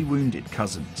fatally wounded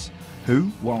Cousins,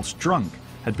 who, whilst drunk,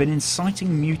 had been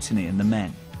inciting mutiny in the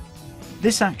men.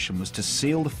 This action was to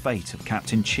seal the fate of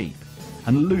Captain Cheap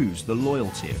and lose the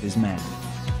loyalty of his men.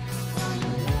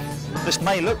 This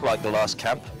may look like the last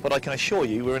camp, but I can assure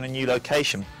you we're in a new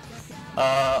location.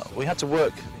 We had to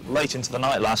work late into the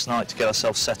night last night to get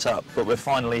ourselves set up, but we're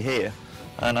finally here.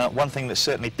 And one thing that's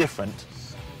certainly different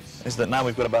is that now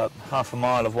we've got about half a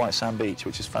mile of white sand beach,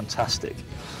 which is fantastic.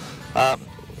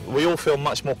 We all feel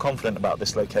much more confident about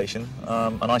this location,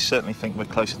 and I certainly think we're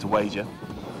closer to Wager.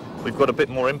 We've got a bit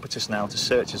more impetus now to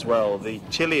search as well. The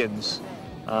Chileans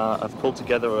have pulled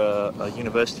together a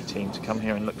university team to come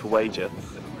here and look for Wager,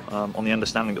 on the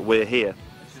understanding that we're here.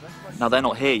 Now they're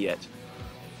not here yet.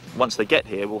 Once they get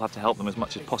here, we'll have to help them as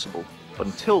much as possible. But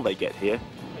until they get here,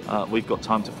 we've got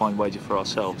time to find Wager for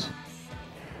ourselves.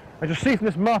 As you see from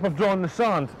this map I've drawn in the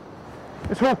sand,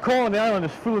 This whole corner of the island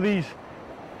is full of these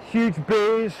huge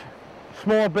bays,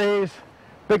 small bays,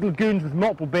 big lagoons with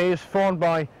multiple bays formed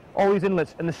by all these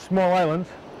inlets in this small island.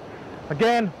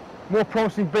 Again, more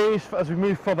promising bays as we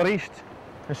move further east,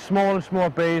 and smaller and smaller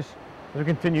bays as we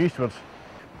continue eastwards.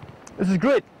 This is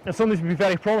great, and something to be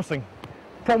very promising.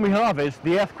 The problem we have is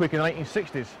the earthquake in the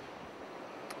 1960s.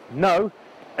 Now,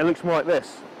 it looks more like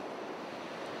this.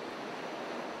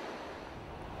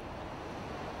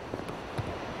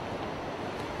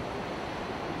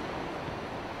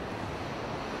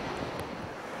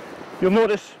 You'll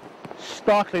notice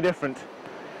starkly different,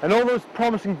 and all those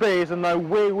promising bays are now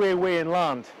way, way, way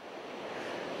inland.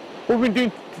 What we've been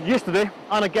doing yesterday,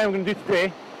 and again we're going to do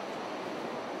today,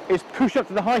 is push up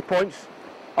to the high points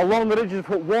along the ridges of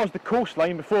what was the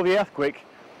coastline before the earthquake,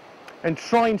 and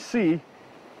try and see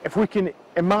if we can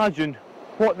imagine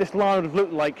what this land would have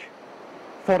looked like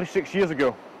 46 years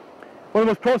ago. One of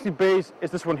the most promising bays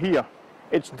is this one here.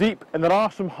 It's deep, and there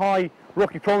are some high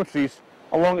rocky promontories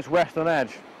along its western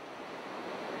edge.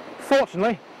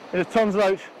 Fortunately, as it turns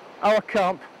out, our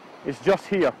camp is just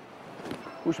here,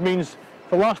 which means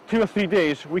for the last 2 or 3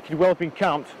 days we could well have been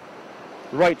camped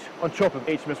right on top of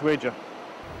HMS Wager.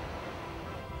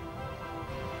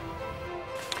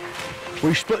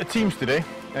 We've split the teams today.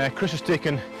 Chris has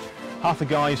taken half the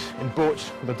guys in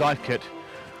boats with a dive kit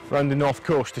around the north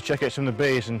coast to check out some of the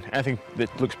bays, and anything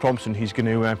that looks promising he's going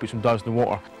to put some dives in the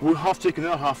water. We'll have taken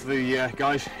the other half of the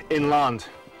guys inland.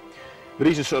 The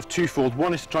reason is sort of twofold.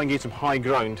 One is to try and gain some high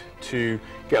ground to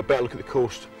get a better look at the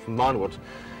coast from landward.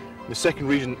 The second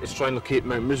reason is to try and locate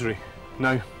Mount Misery.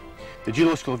 Now, the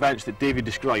geological events that David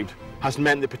described has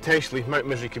meant that potentially Mount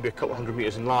Misery could be a couple of hundred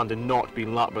metres inland and not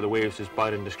being lapped by the waves as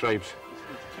Byron describes.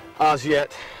 As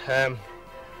yet,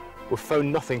 we've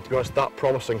found nothing, to be honest, that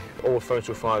promising. All we've found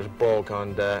so far is bog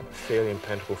and fairly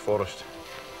impenetrable forest.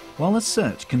 While the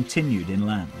search continued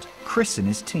inland, Chris and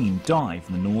his team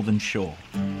dived the northern shore.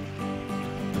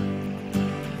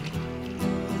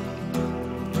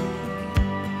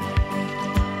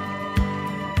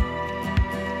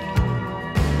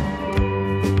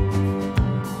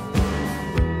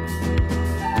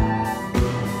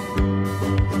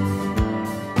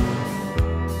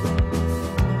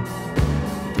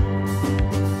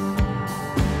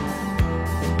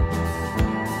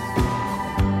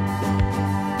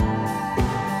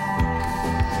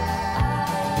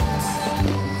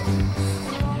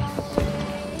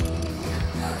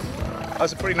 That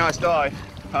was a pretty nice dive.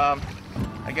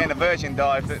 Again, a virgin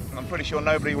dive that I'm pretty sure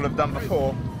nobody will have done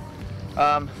before.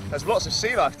 There's lots of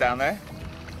sea life down there.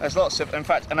 There's lots of, in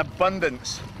fact, an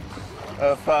abundance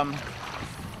of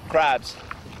crabs.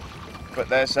 But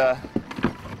there's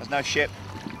no ship,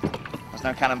 there's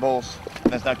no cannonballs,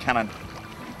 and there's no cannon.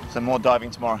 So more diving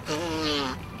tomorrow.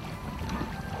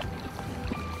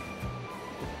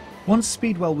 Once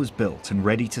Speedwell was built and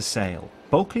ready to sail,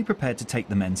 Bulkley prepared to take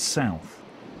the men south.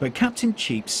 But Captain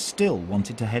Cheap still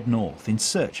wanted to head north in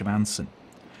search of Anson.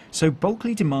 So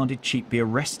Bulkley demanded Cheap be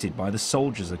arrested by the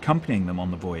soldiers accompanying them on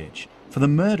the voyage for the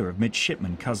murder of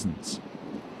midshipman Cousins.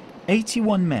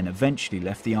 81 men eventually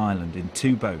left the island in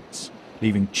 2 boats,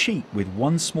 leaving Cheap with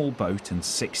 1 small boat and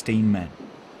 16 men.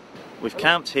 We've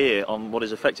camped here on what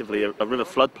is effectively a river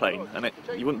floodplain, and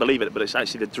you wouldn't believe it, but it's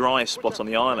actually the driest spot on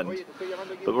the island.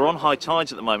 But we're on high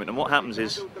tides at the moment, and what happens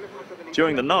is,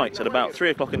 during the night, at about 3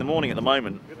 o'clock in the morning at the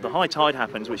moment, the high tide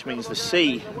happens, which means the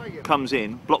sea comes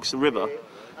in, blocks the river,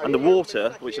 and the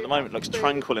water, which at the moment looks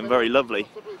tranquil and very lovely,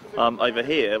 over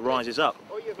here, rises up.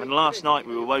 And last night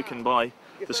we were woken by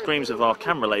the screams of our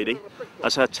camera lady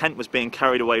as her tent was being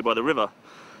carried away by the river.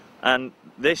 And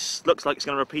this looks like it's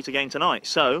going to repeat again tonight.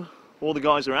 So, all the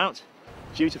guys are out,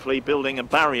 dutifully building a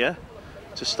barrier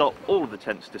to stop all of the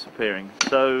tents disappearing.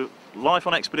 So, life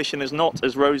on expedition is not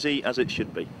as rosy as it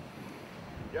should be.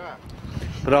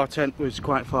 But our tent was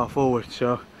quite far forward,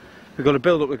 so we've got to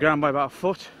build up the ground by about a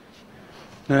foot,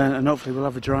 and hopefully we'll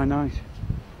have a dry night.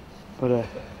 But it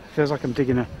feels like I'm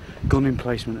digging a gun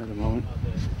emplacement at the moment.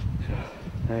 So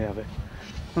there you have it.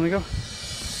 Want to go?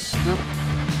 No?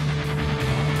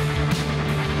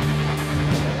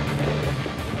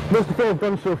 Most of the thing I've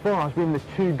done so far has been the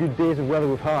 2 good days of weather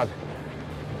we've had.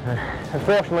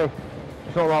 Unfortunately,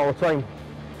 it's not that all the time.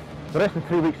 The rest of the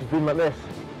 3 weeks has been like this.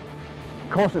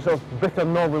 Constant sort of bitter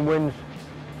northern winds,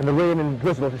 and the rain and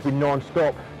drizzle has been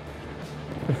non-stop.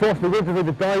 Unfortunately, the winds have made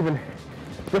the diving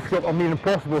difficult or near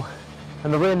impossible,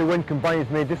 and the rain and the wind combined has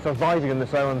made just surviving on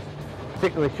this island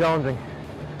particularly challenging.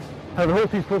 However, the whole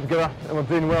team's pulled together and we're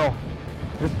doing well.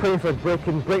 Just praying for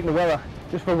breaking the weather,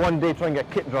 just for one day try and get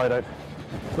kit dried out.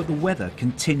 But the weather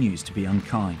continues to be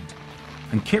unkind.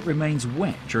 and kit remains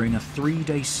wet during a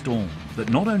 3-day storm that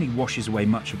not only washes away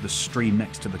much of the stream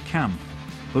next to the camp,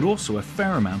 but also a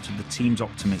fair amount of the team's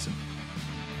optimism.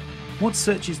 What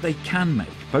searches they can make,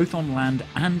 both on land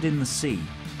and in the sea,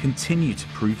 continue to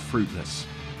prove fruitless.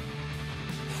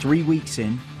 3 weeks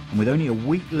in, and with only a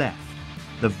week left,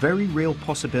 the very real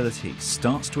possibility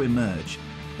starts to emerge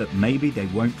that maybe they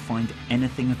won't find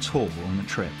anything at all on the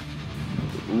trip.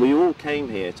 We all came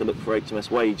here to look for HMS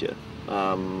Wager,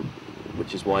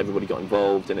 which is why everybody got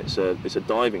involved, and it's a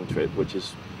diving trip, which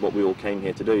is what we all came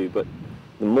here to do. But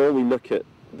the more we look at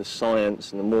the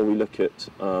science and the more we look at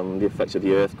the effects of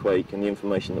the earthquake and the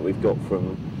information that we've got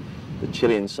from the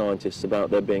Chilean scientists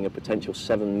about there being a potential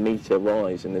 7-metre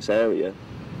rise in this area,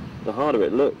 the harder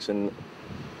it looks. And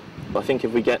I think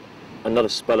if we get another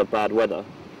spell of bad weather,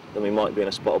 then we might be in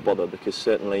a spot of bother, because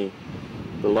certainly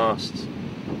the last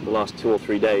 2 or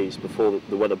 3 days before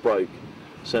the weather broke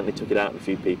certainly took it out of a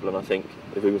few people, and I think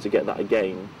if we were to get that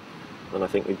again, then I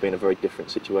think we'd be in a very different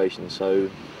situation. So,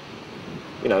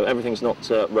 you know, everything's not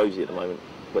rosy at the moment,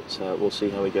 but we'll see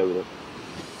how we go with it.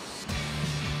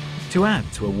 To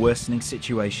add to a worsening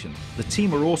situation, the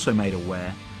team are also made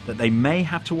aware that they may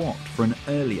have to opt for an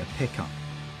earlier pickup,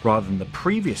 rather than the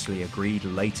previously agreed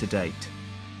later date.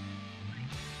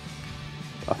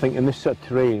 I think in this sort of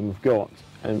terrain we've got,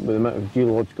 and with the amount of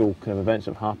geological kind of events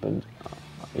that have happened,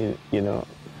 you know,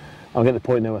 I'll get to the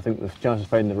point now I think the chances of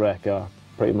finding the wreck are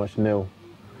pretty much nil,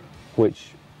 which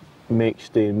makes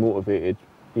staying motivated,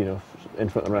 you know, in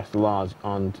front of the rest of the lads,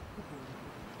 and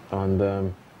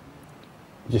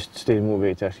just staying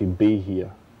motivated to actually be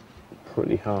here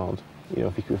pretty hard. You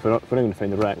know, if we're not going to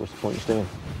find the wreck, what's the point of staying?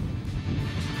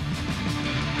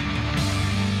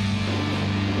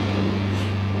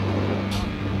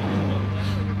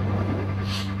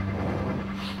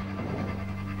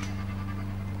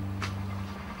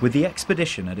 With the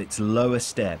expedition at its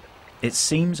lowest ebb, it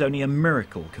seems only a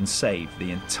miracle can save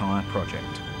the entire project.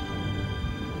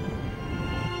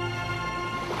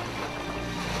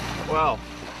 Well,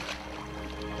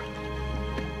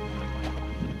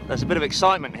 there's a bit of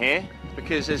excitement here,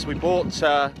 because as we brought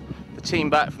the team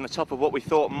back from the top of what we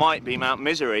thought might be Mount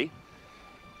Misery,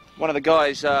 one of the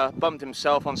guys bumped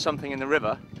himself on something in the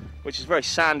river, which is a very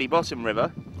sandy bottom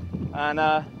river, and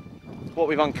what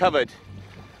we've uncovered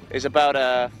is about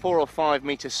a 4 or 5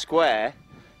 metre square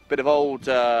bit of old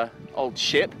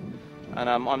ship, and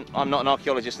I'm not an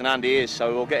archaeologist and Andy is,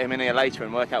 so we'll get him in here later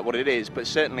and work out what it is, but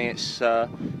certainly it's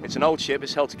an old ship.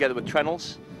 It's held together with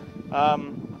trenails,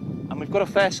 and we've got a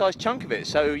fair sized chunk of it,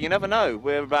 so you never know.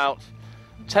 We're about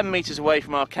 10 metres away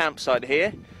from our campsite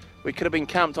here. We could have been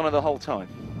camped on it the whole time.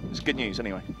 It's good news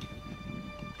anyway.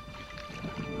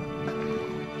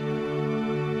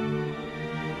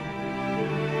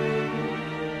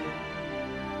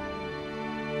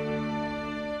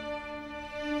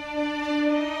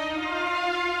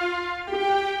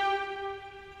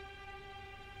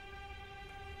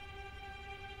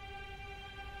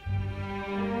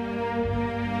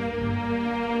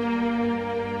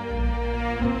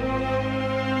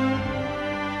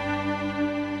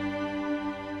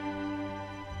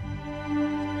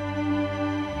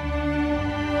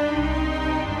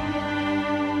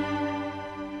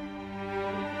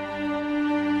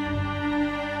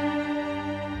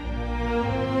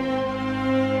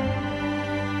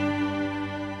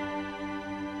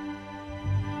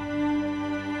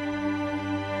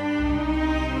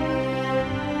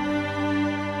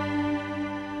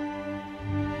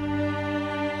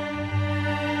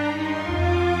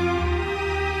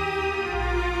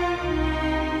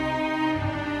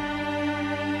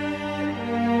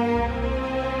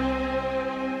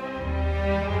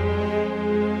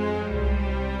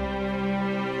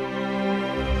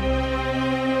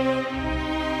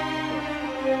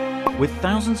 With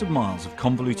thousands of miles of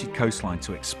convoluted coastline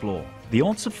to explore, the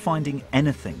odds of finding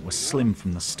anything were slim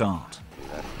from the start.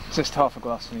 Just half a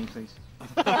glass for me, please.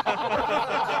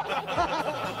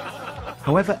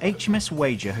 However, HMS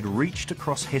Wager had reached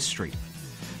across history,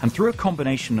 and through a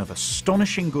combination of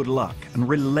astonishing good luck and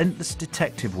relentless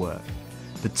detective work,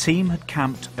 the team had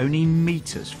camped only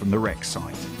metres from the wreck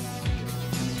site.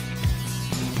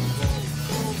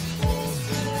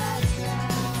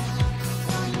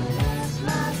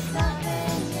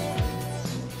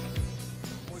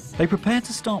 They prepared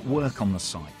to start work on the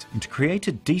site and to create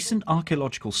a decent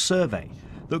archaeological survey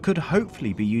that could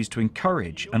hopefully be used to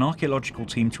encourage an archaeological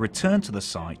team to return to the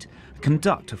site and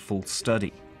conduct a full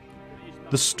study.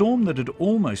 The storm that had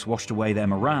almost washed away their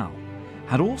morale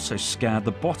had also scarred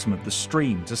the bottom of the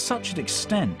stream to such an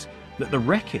extent that the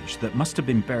wreckage that must have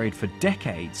been buried for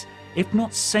decades, if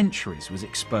not centuries, was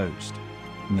exposed.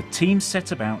 and the team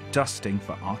set about dusting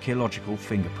for archaeological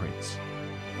fingerprints.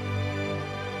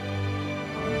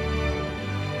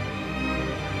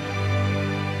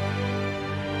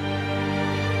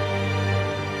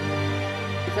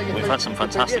 We've had some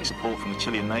fantastic support from the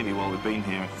Chilean Navy while we've been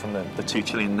here, from the two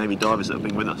Chilean Navy divers that have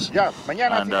been with us.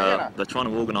 And they're trying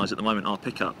to organise at the moment our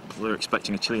pickup. We're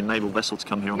expecting a Chilean naval vessel to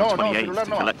come here on the 28th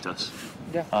to collect us.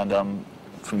 And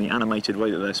from the animated way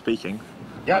that they're speaking,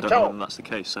 I don't know whether that's the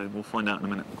case, so we'll find out in a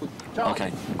minute.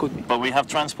 Okay, good. But we have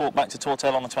transport back to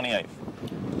Tortel on the 28th?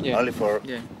 Yeah. Only for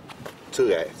 2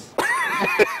 days.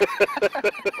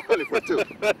 Only for two.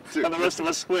 And the rest of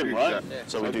us swim, right? Yeah.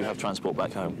 So we do have transport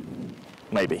back home.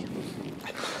 Maybe.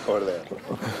 Or there.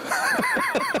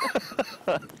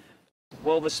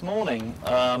 Well, this morning,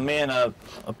 me and a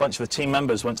bunch of the team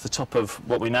members went to the top of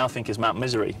what we now think is Mount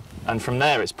Misery. And from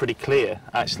there, it's pretty clear,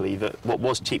 actually, that what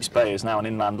was Cheap's Bay is now an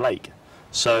inland lake.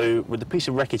 So with the piece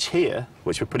of wreckage here,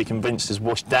 which we're pretty convinced is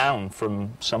washed down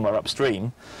from somewhere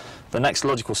upstream, the next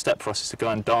logical step for us is to go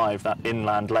and dive that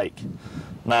inland lake.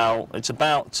 Now, it's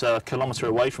about a kilometre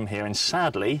away from here, and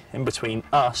sadly, in between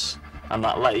us and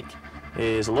that lake,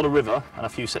 is a lot of river and a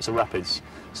few sets of rapids.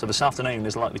 So this afternoon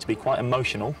is likely to be quite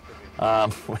emotional,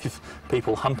 with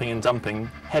people humping and dumping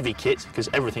heavy kit, because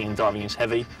everything in diving is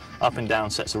heavy, up and down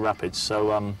sets of rapids.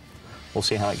 So we'll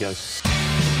see how it goes.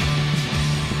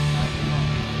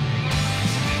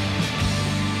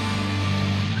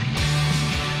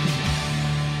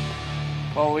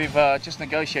 Well, we've just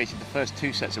negotiated the first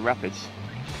 2 sets of rapids,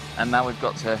 and now we've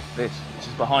got to this, which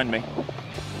is behind me,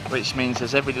 which means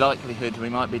there's every likelihood we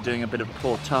might be doing a bit of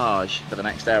portage for the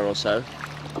next hour or so,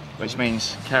 which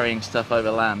means carrying stuff over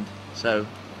land. So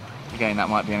again, that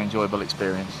might be an enjoyable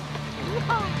experience.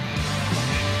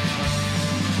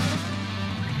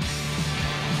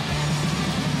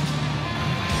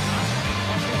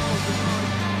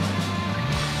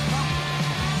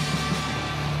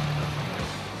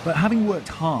 But having worked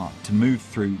hard to move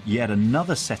through yet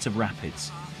another set of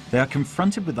rapids, they are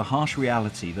confronted with the harsh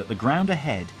reality that the ground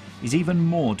ahead is even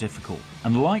more difficult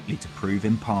and likely to prove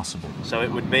impassable. So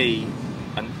it would be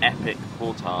an epic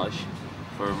portage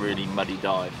for a really muddy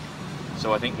dive.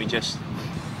 So I think we just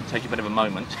take a bit of a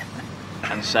moment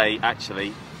and say,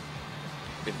 actually,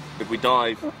 if we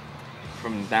dive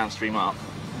from downstream up,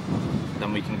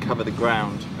 then we can cover the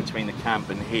ground between the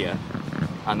camp and here,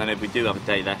 and then if we do have a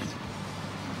day left,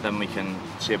 then we can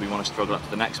see if we want to struggle up to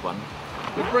the next one.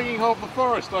 You're bringing home the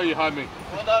forest, are you, Jaime?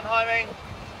 Well done, Jaime.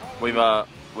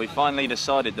 We've finally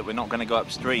decided that we're not going to go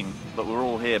upstream, but we're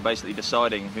all here basically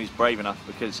deciding who's brave enough,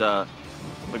 because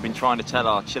we've been trying to tell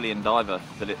our Chilean diver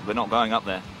that we're not going up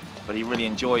there, but he really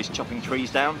enjoys chopping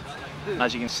trees down. And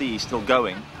as you can see, he's still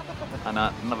going, and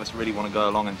none of us really want to go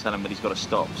along and tell him that he's got to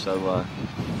stop, so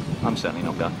I'm certainly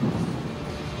not going.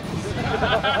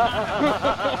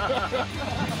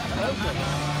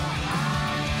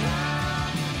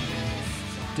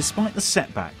 Despite the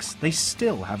setbacks, they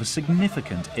still have a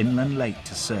significant inland lake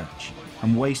to search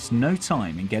and waste no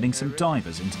time in getting some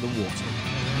divers into the water.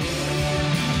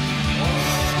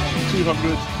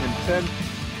 210.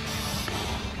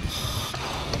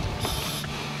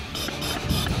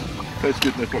 That's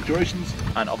good, no fluctuations.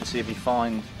 And obviously if you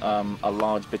find a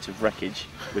large bit of wreckage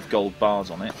with gold bars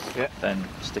on it, then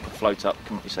stick a float up,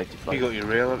 come up your safety float. You got your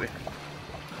reel, haven't you?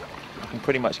 I can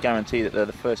pretty much guarantee that they're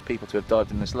the first people to have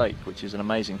dived in this lake, which is an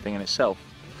amazing thing in itself.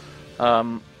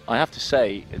 I have to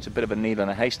say, it's a bit of a needle in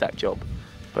a haystack job,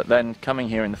 but then coming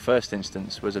here in the first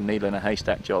instance was a needle in a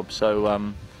haystack job,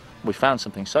 so we found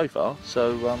something so far,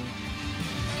 so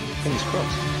fingers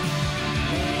crossed.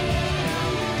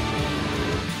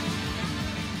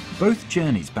 Both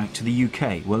journeys back to the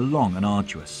UK were long and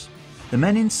arduous. The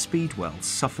men in Speedwell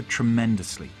suffered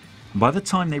tremendously, and by the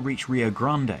time they reached Rio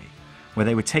Grande, where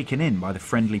they were taken in by the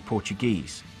friendly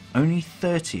Portuguese, only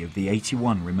 30 of the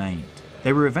 81 remained.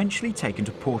 They were eventually taken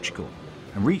to Portugal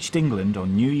and reached England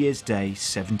on New Year's Day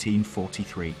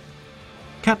 1743.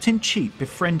 Captain Cheap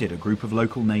befriended a group of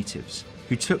local natives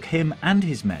who took him and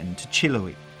his men to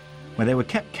Chiloé, where they were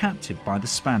kept captive by the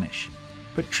Spanish,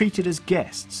 but treated as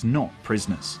guests, not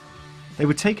prisoners. They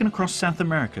were taken across South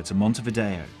America to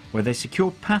Montevideo, where they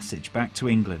secured passage back to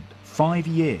England 5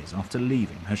 years after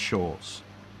leaving her shores.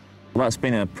 Well, that's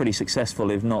been a pretty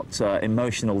successful, if not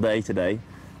emotional day today.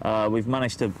 We've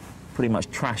managed to pretty much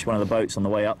trash one of the boats on the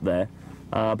way up there,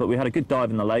 but we had a good dive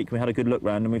in the lake, we had a good look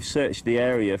round, and we've searched the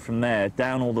area from there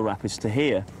down all the rapids to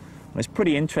here. And it's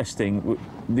pretty interesting.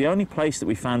 The only place that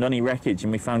we found any wreckage,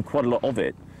 and we found quite a lot of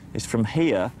it, is from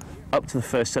here up to the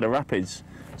first set of rapids.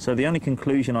 So the only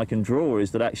conclusion I can draw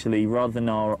is that actually, rather than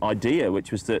our idea,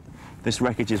 which was that this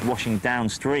wreckage is washing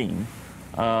downstream,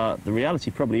 the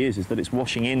reality probably is that it's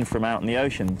washing in from out in the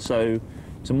ocean. So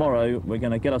tomorrow we're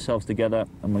going to get ourselves together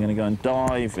and we're going to go and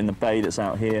dive in the bay that's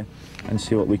out here and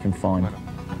see what we can find.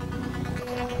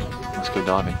 Let's go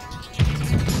diving.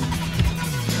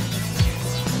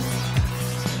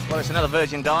 Well, it's another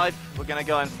virgin dive. We're going to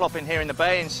go and flop in here in the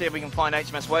bay and see if we can find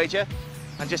HMS Wager.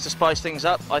 And just to spice things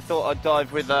up, I thought I'd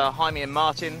dive with Jaime and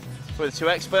Martin, who are the two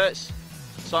experts.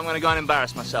 So I'm going to go and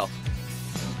embarrass myself.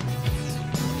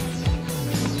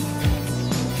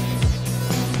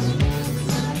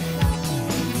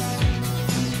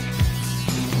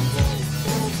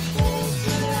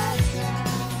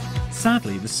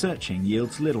 Sadly, the searching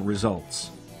yields little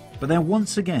results, but they're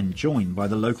once again joined by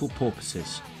the local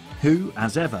porpoises, who,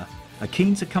 as ever, are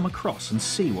keen to come across and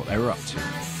see what they're up to.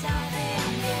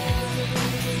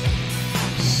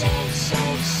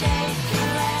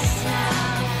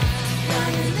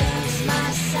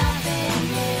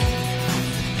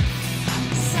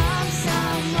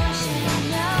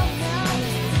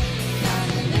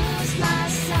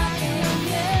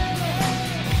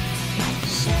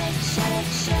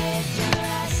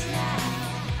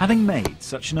 Having made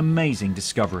such an amazing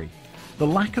discovery, the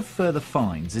lack of further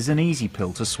finds is an easy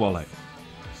pill to swallow.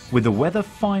 With the weather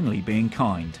finally being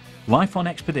kind, life on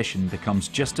expedition becomes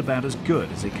just about as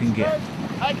good as it can get.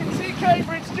 I can see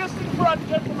Cambridge just in front,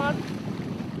 gentlemen.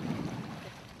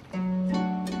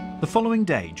 The following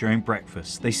day, during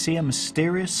breakfast, they see a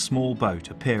mysterious small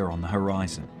boat appear on the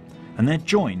horizon, and they're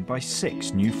joined by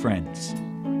 6 new friends.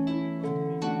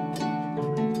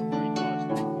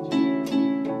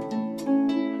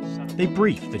 They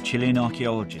brief the Chilean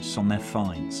archaeologists on their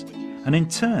finds, and in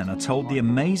turn are told the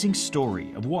amazing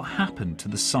story of what happened to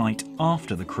the site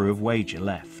after the crew of Wager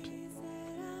left.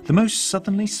 The most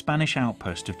southerly Spanish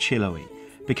outpost of Chiloé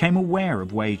became aware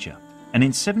of Wager, and in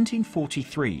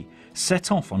 1743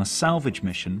 set off on a salvage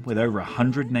mission with over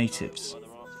 100 natives.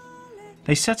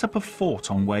 They set up a fort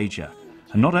on Wager,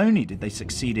 and not only did they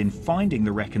succeed in finding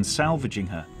the wreck and salvaging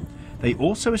her, they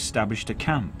also established a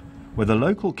camp where the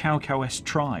local Caucaues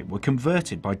tribe were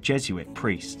converted by Jesuit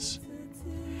priests.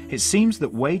 It seems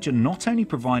that Wager not only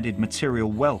provided material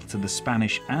wealth to the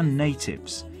Spanish and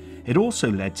natives, it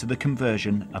also led to the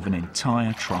conversion of an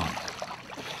entire tribe.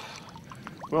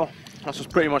 Well, that's what's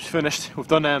pretty much finished. We've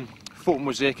done photo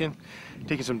mosaicing,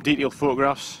 taken some detailed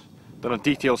photographs, done a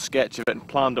detailed sketch of it and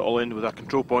planned it all in with our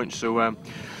control points, so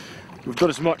we've done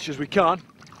as much as we can.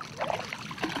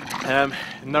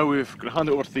 Now we're going to hand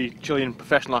it over to the Chilean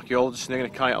professional archaeologists, and they're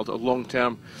going to carry out a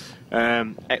long-term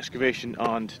excavation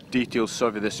and detailed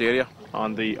survey of this area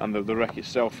and the wreck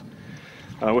itself.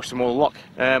 I wish them all luck.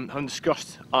 Having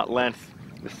discussed at length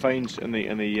the finds in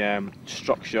the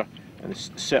structure and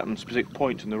the certain specific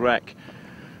points in the wreck,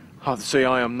 I have to say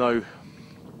I am now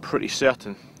pretty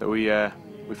certain that we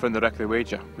found the wreck of the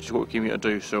Wager, which is what we came here to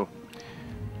do. So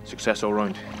success all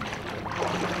round.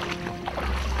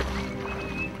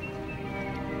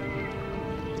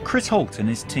 Chris Holt and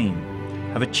his team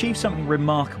have achieved something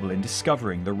remarkable in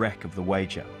discovering the wreck of the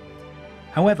Wager.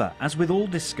 However, as with all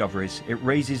discoveries, it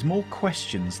raises more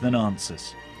questions than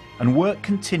answers, and work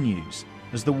continues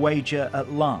as the Wager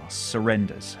at last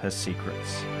surrenders her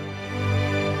secrets.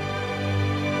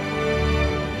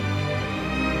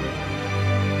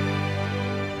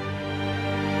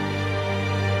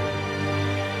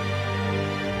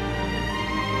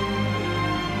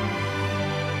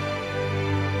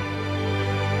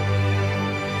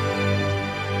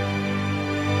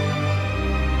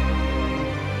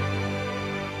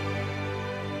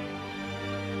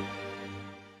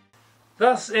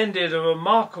 Thus ended a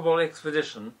remarkable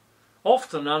expedition,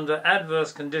 often under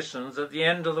adverse conditions at the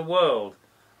end of the world,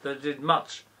 that did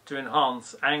much to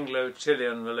enhance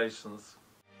Anglo-Chilean relations.